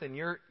worth, and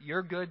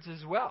your goods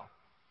as well.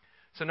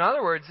 So in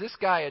other words, this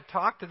guy had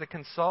talked to the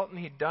consultant,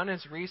 he'd done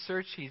his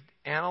research, he'd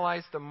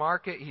analyzed the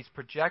market, he's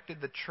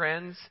projected the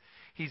trends,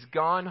 he's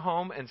gone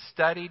home and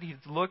studied, he's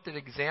looked at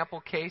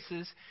example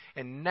cases,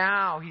 and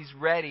now he's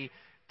ready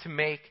to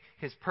make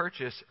his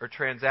purchase or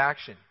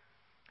transaction.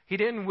 He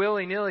didn't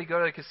willy-nilly go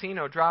to the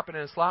casino, drop it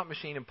in a slot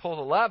machine, and pull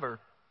the lever.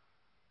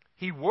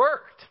 He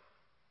worked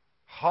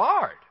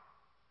hard.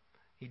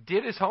 He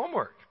did his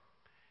homework.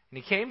 And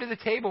he came to the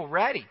table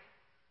ready.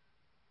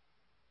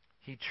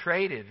 He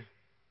traded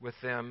with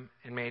them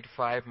and made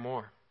 5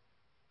 more.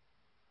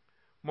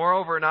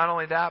 Moreover, not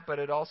only that, but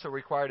it also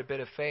required a bit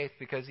of faith,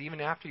 because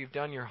even after you've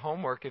done your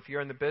homework, if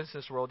you're in the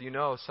business world, you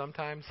know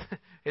sometimes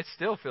it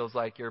still feels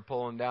like you're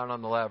pulling down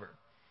on the lever.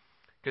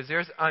 Because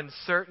there's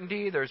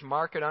uncertainty, there's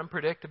market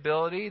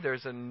unpredictability,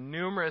 there's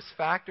numerous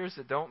factors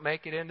that don't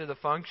make it into the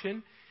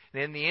function.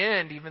 And in the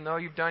end, even though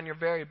you've done your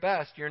very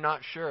best, you're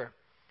not sure.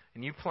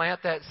 And you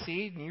plant that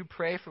seed and you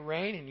pray for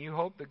rain and you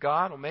hope that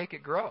God will make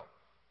it grow.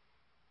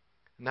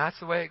 And that's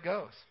the way it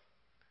goes.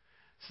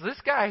 So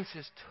this guy is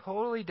just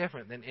totally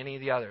different than any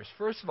of the others.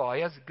 First of all,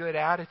 he has a good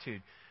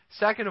attitude.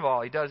 Second of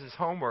all, he does his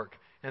homework.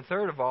 And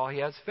third of all, he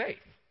has faith.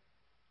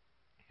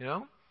 You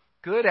know?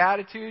 Good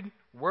attitude,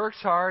 works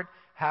hard,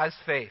 has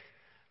faith.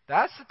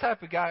 That's the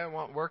type of guy I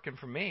want working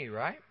for me,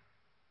 right?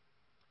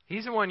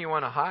 He's the one you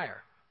want to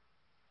hire.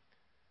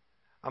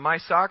 On my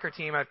soccer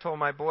team, I've told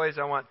my boys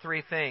I want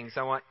 3 things.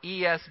 I want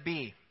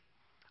ESB.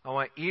 I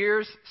want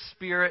ears,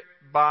 spirit,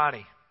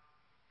 body.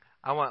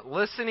 I want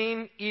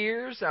listening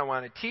ears, I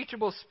want a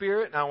teachable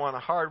spirit, and I want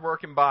a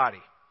hard-working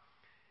body.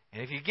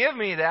 And if you give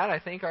me that, I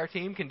think our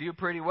team can do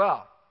pretty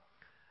well.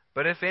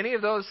 But if any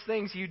of those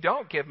things you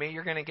don't give me,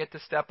 you're going to get to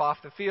step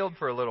off the field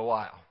for a little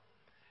while.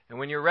 And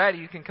when you're ready,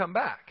 you can come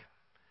back.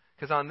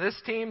 Because on this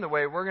team, the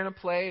way we're going to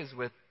play is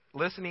with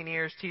listening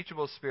ears,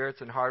 teachable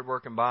spirits, and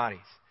hard-working bodies.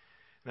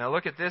 And I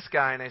look at this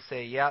guy and I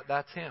say, yeah,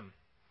 that's him.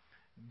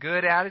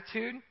 Good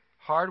attitude,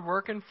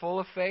 hard-working, full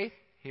of faith,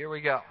 here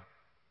we go.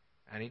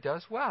 And he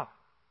does well.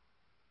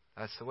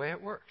 That's the way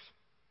it works.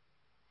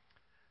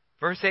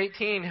 Verse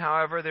 18,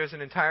 however, there's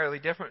an entirely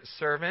different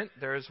servant.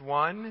 There's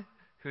one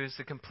who's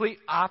the complete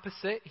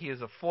opposite. He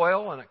is a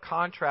foil and a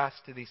contrast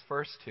to these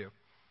first 2.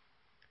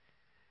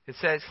 It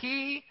says,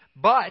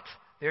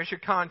 there's your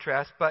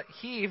contrast, but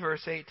he,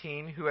 verse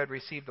 18, who had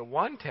received the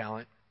 1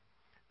 talent,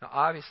 now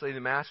obviously the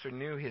master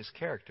knew his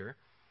character,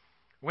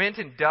 went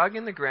and dug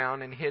in the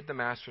ground and hid the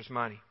master's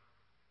money.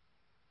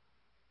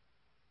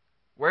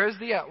 Where's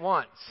the at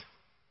once?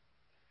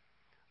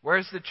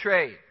 Where's the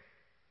trade?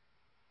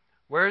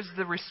 Where's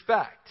the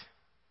respect?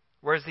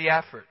 Where's the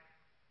effort?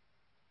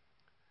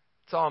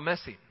 It's all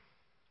missing.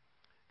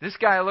 This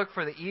guy looked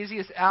for the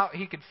easiest out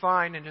he could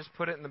find and just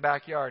put it in the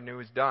backyard and it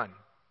was done.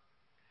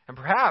 And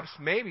perhaps,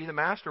 maybe the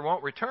master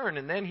won't return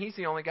and then he's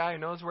the only guy who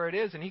knows where it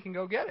is and he can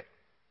go get it.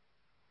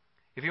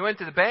 If he went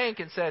to the bank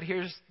and said,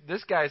 here's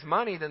this guy's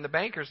money, then the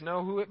bankers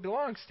know who it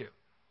belongs to.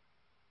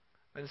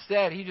 But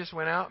instead, he just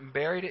went out and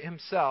buried it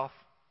himself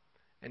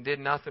and did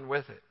nothing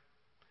with it.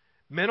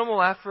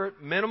 Minimal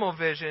effort, minimal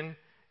vision,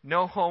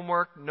 no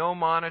homework, no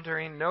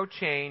monitoring, no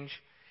change.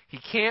 He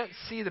can't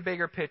see the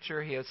bigger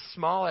picture. He has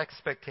small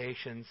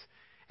expectations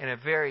and a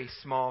very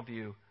small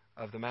view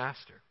of the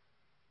master.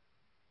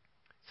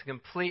 It's a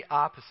complete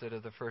opposite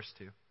of the first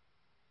 2.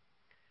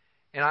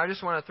 And I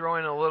just want to throw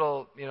in a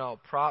little,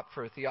 prop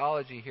for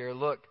theology here.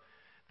 Look,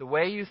 the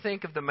way you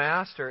think of the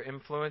master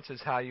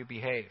influences how you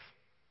behave.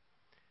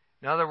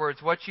 In other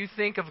words, what you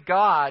think of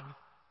God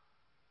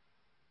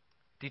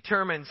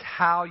determines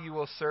how you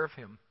will serve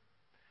him.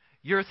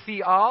 Your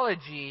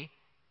theology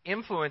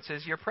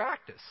influences your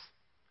practice.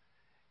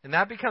 And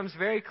that becomes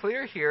very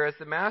clear here as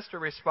the master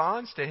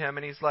responds to him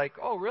and he's like,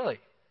 oh, really?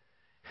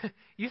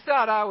 You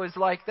thought I was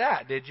like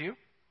that, did you?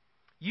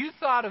 You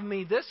thought of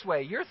me this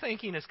way. Your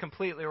thinking is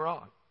completely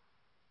wrong.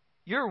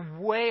 You're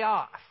way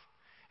off.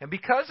 And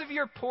because of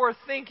your poor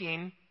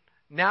thinking,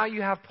 now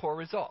you have poor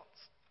results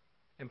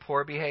and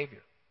poor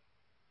behavior.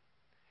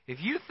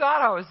 If you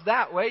thought I was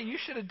that way, you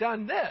should have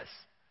done this.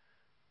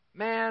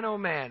 Man, oh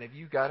man, have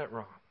you got it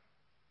wrong.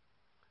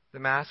 The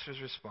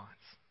master's response.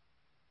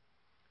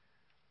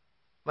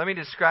 Let me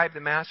describe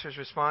the master's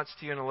response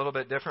to you in a little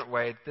bit different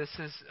way. This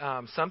is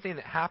something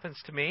that happens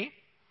to me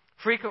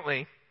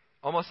frequently,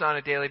 almost on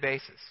a daily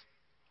basis.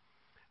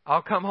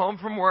 I'll come home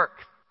from work,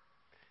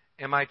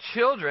 and my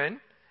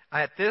children,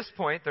 at this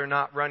point, they're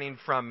not running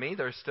from me.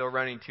 They're still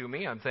running to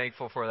me. I'm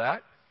thankful for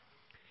that.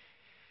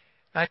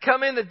 I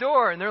come in the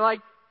door, and they're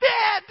like,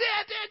 Dad,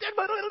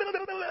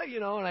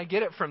 and I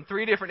get it from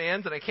 3 different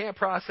ends, and I can't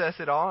process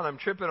it all, and I'm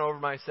tripping over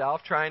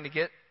myself trying to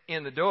get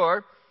in the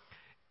door.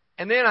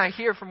 And then I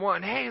hear from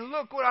one, hey,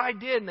 look what I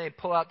did, and they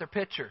pull out their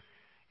picture.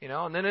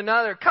 And then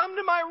another, come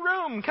to my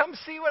room, come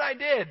see what I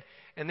did.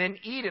 And then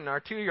Eden,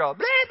 our 2-year-old,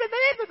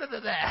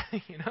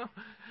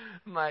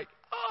 I'm like,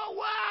 oh,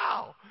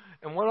 wow.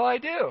 And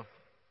what do?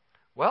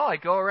 Well, I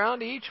go around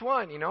to each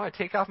one. I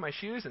take off my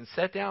shoes and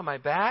set down my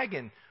bag,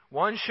 and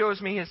one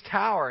shows me his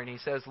tower, and he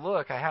says,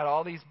 look, I had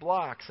all these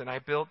blocks, and I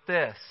built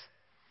this.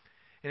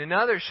 And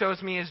another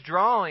shows me his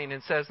drawing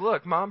and says,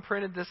 look, Mom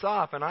printed this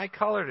off, and I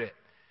colored it.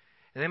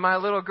 And then my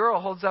little girl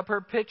holds up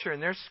her picture,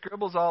 and there's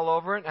scribbles all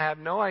over it, and I have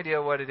no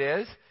idea what it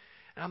is.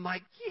 And I'm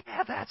like,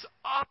 yeah, that's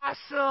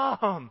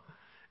awesome.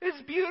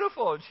 It's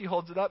beautiful. And she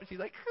holds it up, and she's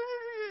like,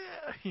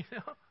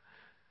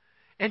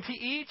 And to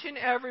each and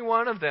every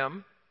one of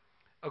them,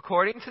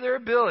 according to their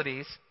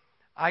abilities,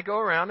 I go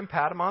around and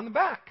pat them on the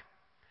back.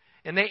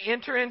 And they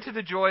enter into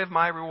the joy of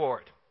my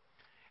reward.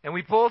 And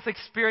we both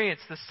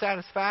experience the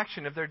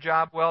satisfaction of their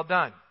job well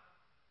done.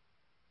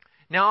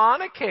 Now,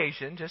 on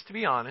occasion, just to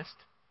be honest,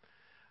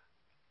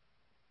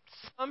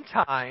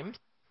 sometimes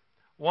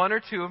 1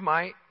 or 2 of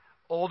my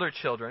older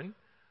children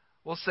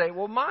will say,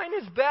 well, mine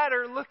is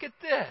better. Look at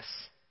this.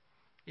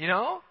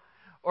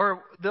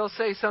 Or they'll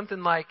say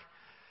something like,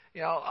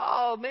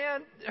 oh,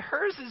 man,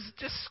 hers is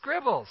just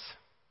scribbles.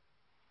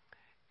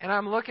 And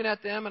I'm looking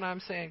at them and I'm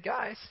saying,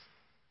 guys,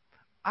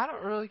 I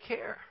don't really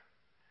care.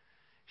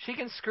 She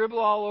can scribble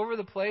all over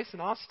the place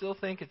and I'll still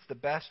think it's the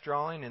best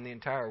drawing in the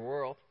entire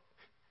world.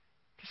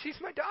 Because she's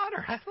my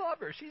daughter. I love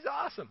her. She's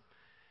awesome.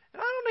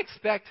 And I don't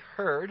expect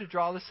her to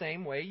draw the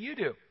same way you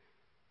do.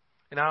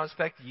 And I don't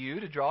expect you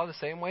to draw the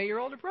same way your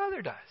older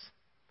brother does.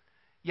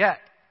 Yet,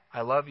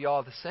 I love you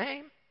all the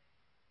same.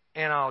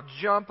 And I'll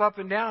jump up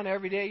and down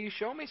every day you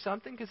show me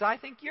something because I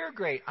think you're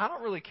great. I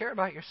don't really care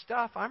about your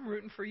stuff. I'm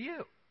rooting for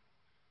you.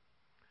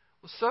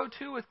 Well, so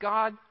too with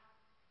God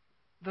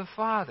the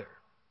Father.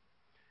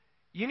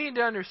 You need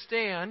to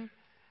understand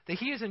that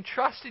He has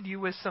entrusted you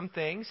with some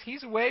things.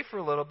 He's away for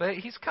a little bit.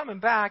 He's coming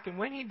back. And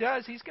when He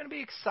does, He's going to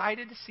be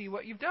excited to see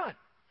what you've done.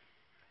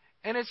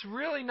 And it's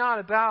really not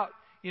about,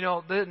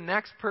 the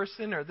next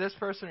person or this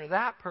person or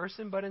that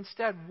person, but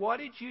instead, what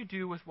did you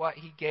do with what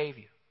He gave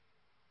you?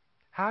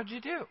 How'd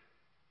you do?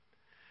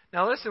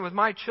 Now listen, with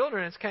my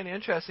children, it's kind of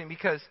interesting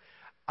because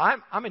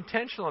I'm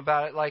intentional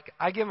about it. Like,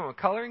 I give them a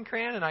coloring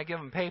crayon and I give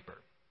them paper.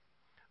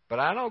 But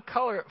I don't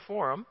color it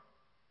for them.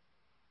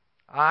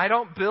 I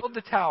don't build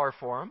the tower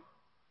for them.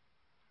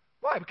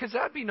 Why? Because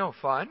that'd be no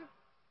fun.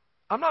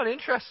 I'm not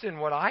interested in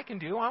what I can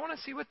do. I want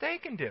to see what they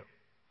can do.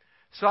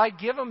 So I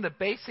give them the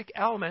basic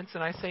elements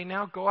and I say,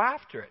 now go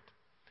after it.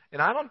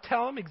 And I don't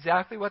tell them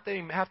exactly what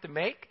they have to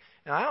make.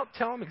 And I don't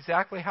tell them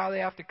exactly how they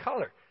have to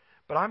color.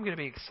 But I'm going to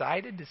be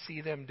excited to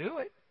see them do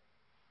it.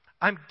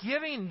 I'm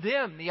giving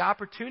them the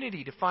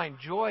opportunity to find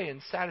joy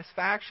and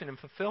satisfaction and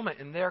fulfillment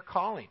in their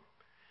calling.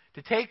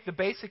 To take the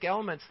basic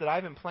elements that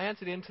I've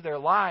implanted into their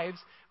lives,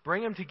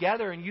 bring them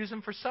together and use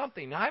them for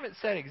something. Now, I haven't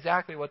said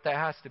exactly what that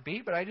has to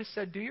be, but I just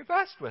said do your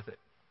best with it.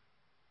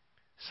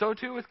 So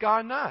too with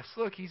God and us.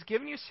 Look, He's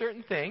given you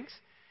certain things.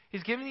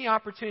 He's given you the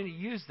opportunity to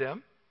use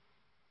them.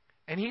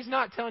 And He's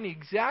not telling you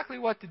exactly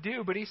what to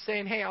do, but He's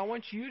saying, hey, I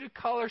want you to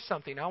color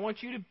something. I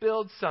want you to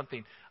build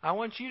something. I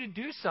want you to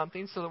do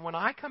something so that when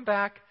I come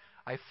back,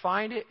 I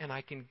find it and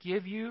I can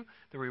give you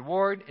the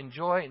reward and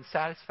joy and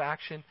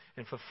satisfaction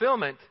and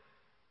fulfillment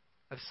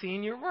of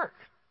seeing your work.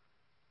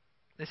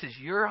 This is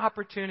your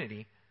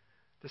opportunity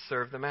to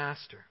serve the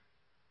Master.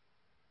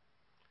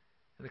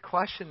 And the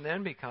question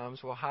then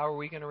becomes, well, how are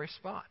we going to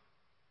respond?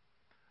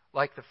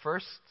 Like the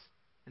first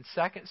and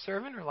second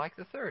servant or like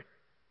the third?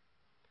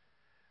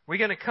 We're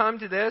going to come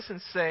to this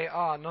and say,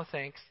 oh, no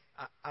thanks,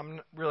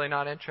 I'm really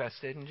not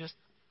interested, and just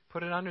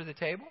put it under the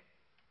table?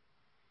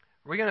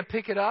 We're going to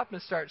pick it up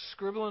and start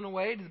scribbling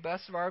away to the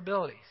best of our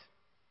abilities.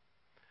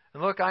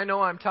 And look, I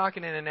know I'm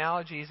talking in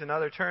analogies and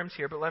other terms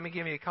here, but let me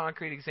give you a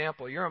concrete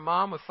example. You're a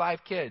mom with 5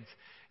 kids,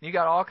 and you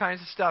got all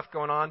kinds of stuff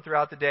going on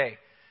throughout the day.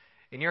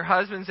 And your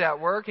husband's at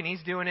work, and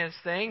he's doing his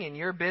thing, and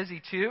you're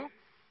busy too.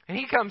 And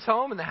he comes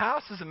home, and the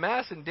house is a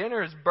mess, and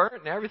dinner is burnt,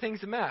 and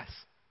everything's a mess.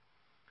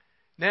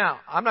 Now,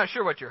 I'm not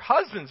sure what your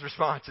husband's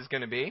response is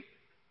going to be,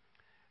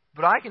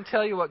 but I can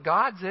tell you what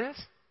God's is.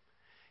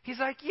 He's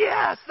like,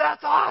 yes,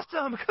 that's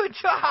awesome. Good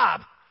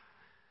job.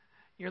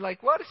 You're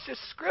like, what? It's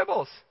just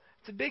scribbles.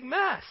 It's a big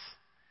mess.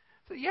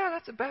 So, yeah,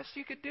 that's the best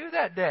you could do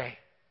that day.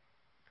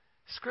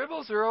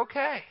 Scribbles are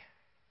okay.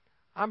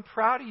 I'm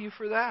proud of you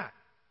for that.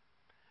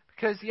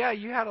 Because, yeah,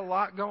 you had a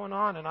lot going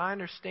on, and I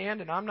understand,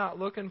 and I'm not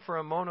looking for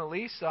a Mona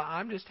Lisa.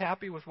 I'm just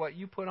happy with what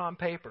you put on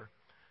paper.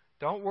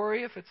 Don't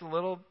worry if it's a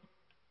little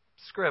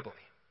scribbly.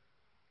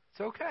 It's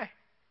okay.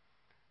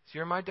 So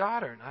you're my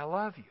daughter, and I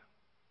love you.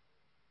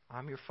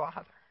 I'm your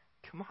father.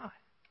 Come on.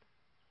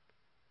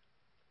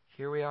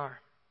 Here we are.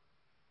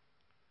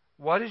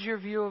 What is your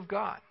view of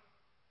God?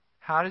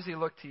 How does He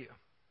look to you?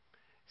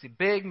 Is He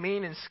big,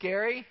 mean, and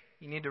scary?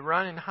 You need to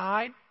run and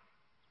hide?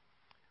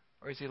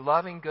 Or is He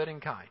loving, good, and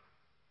kind?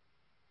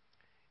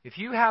 If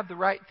you have the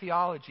right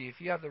theology, if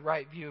you have the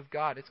right view of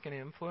God, it's going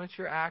to influence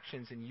your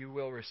actions and you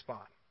will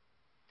respond.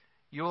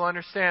 You will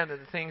understand that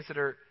the things that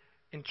are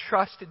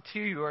entrusted to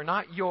you are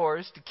not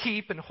yours to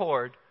keep and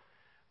hoard,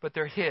 but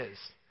they're His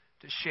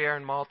to share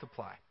and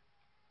multiply.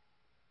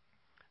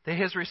 That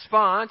His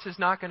response is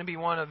not going to be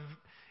one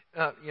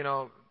of,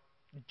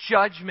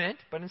 judgment,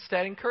 but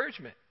instead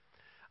encouragement.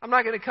 I'm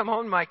not going to come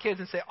home to my kids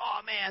and say,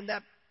 "Oh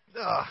man,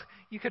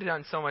 you could have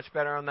done so much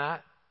better on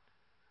that.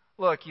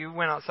 Look, you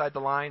went outside the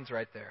lines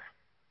right there.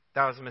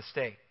 That was a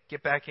mistake.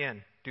 Get back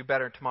in. Do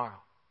better tomorrow."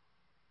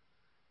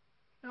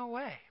 No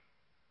way.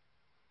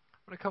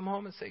 I'm going to come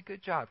home and say,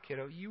 "Good job,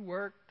 kiddo. You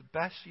worked the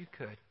best you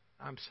could.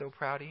 I'm so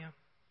proud of you."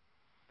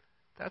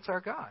 That's our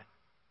God.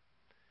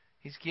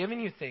 He's given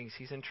you things.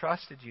 He's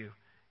entrusted you.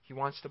 He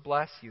wants to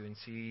bless you and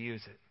see you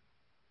use it.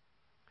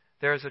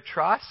 There's a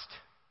trust,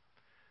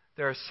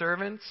 there are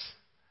servants,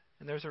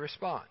 and there's a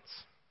response.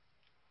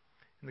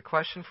 And the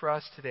question for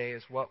us today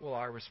is, what will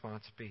our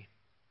response be?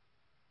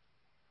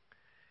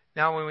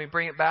 Now, when we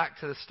bring it back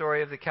to the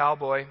story of the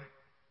cowboy,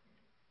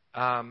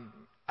 I'm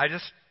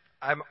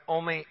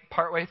only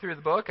partway through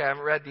the book. I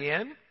haven't read the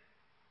end.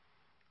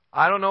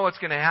 I don't know what's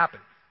going to happen.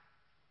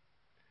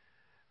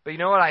 But you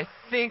know what I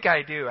think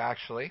I do,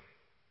 actually?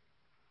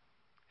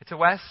 It's a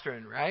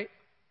Western, right?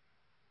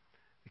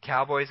 The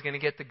cowboy's going to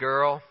get the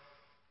girl.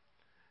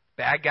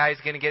 Bad guy's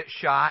going to get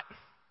shot.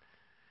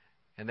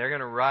 And they're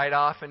going to ride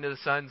off into the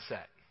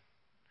sunset.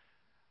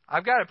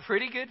 I've got a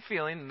pretty good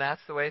feeling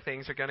that's the way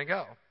things are going to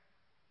go.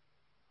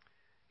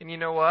 And you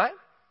know what?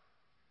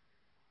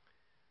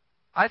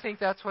 I think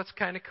that's what's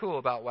kind of cool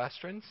about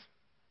Westerns.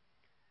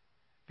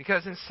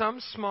 Because in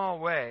some small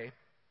way,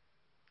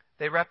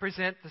 they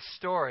represent the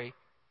story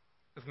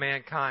of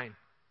mankind.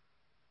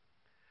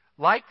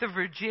 Like the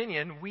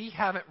Virginian, we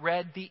haven't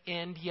read the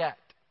end yet.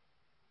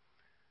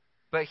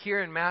 But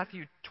here in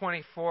Matthew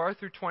 24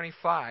 through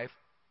 25,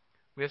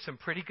 we have some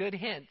pretty good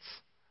hints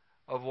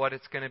of what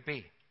it's going to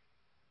be.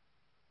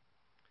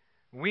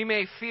 We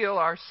may feel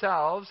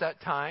ourselves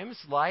at times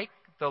like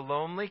the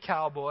lonely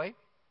cowboy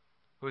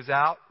who's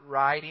out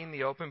riding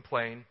the open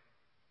plain.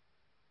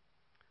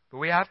 But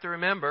we have to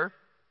remember,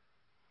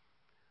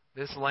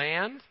 this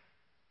land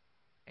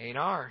ain't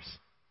ours.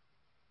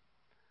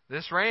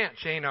 This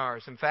ranch ain't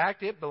ours. In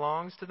fact, it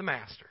belongs to the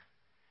master.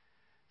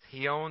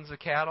 He owns the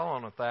cattle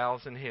on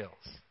 1,000 hills.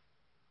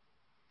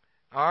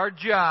 Our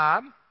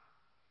job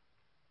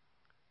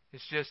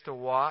is just to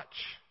watch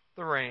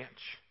the ranch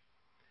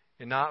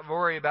and not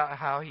worry about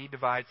how He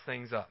divides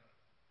things up.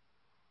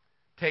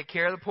 Take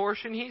care of the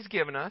portion He's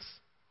given us,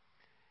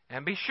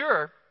 and be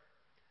sure,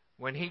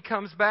 when He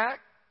comes back,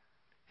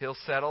 He'll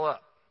settle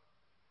up.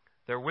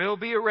 There will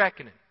be a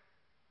reckoning.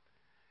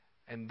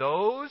 And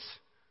those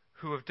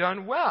who have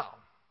done well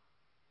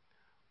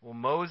will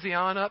mosey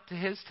on up to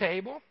His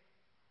table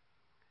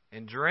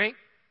and drink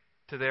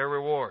to their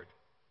reward.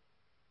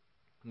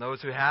 And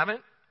those who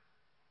haven't,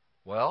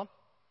 well,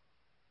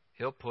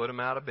 He'll put them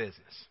out of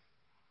business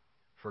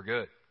for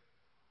good.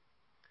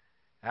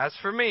 As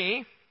for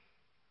me,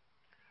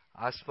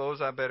 I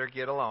suppose I better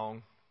get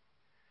along,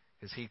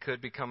 because He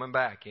could be coming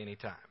back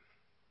anytime.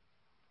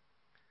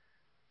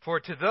 For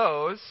to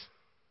those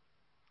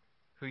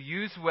who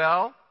use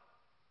well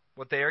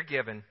what they are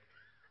given,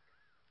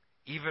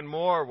 even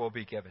more will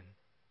be given,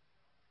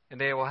 and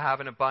they will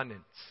have an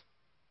abundance.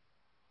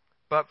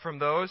 But from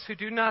those who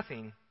do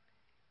nothing,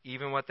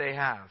 even what they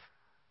have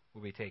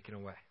will be taken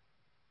away.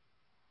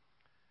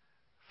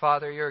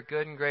 Father, You're a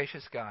good and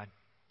gracious God.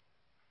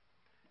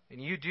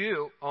 And You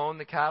do own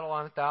the cattle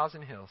on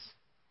 1,000 hills.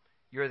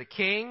 You're the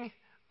king,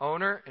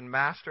 owner, and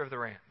master of the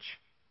ranch.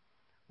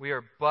 We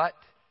are but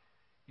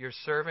Your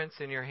servants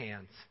in Your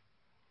hands.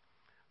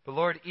 But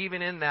Lord,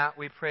 even in that,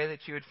 we pray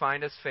that You would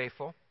find us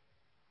faithful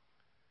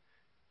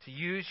to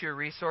use Your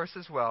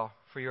resources well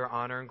for Your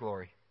honor and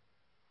glory.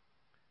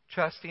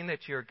 Trusting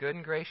that You're a good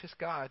and gracious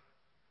God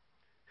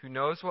who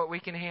knows what we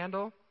can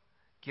handle,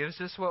 gives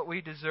us what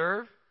we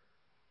deserve,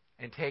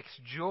 and takes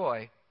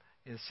joy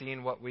in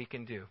seeing what we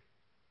can do.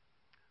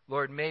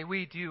 Lord, may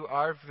we do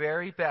our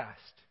very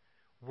best,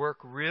 work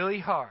really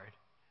hard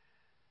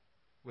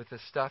with the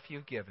stuff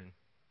You've given,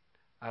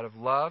 out of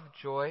love,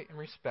 joy, and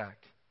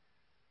respect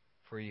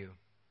for You.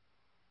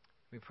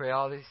 We pray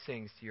all these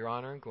things to Your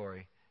honor and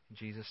glory. In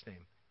Jesus'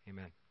 name,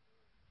 amen.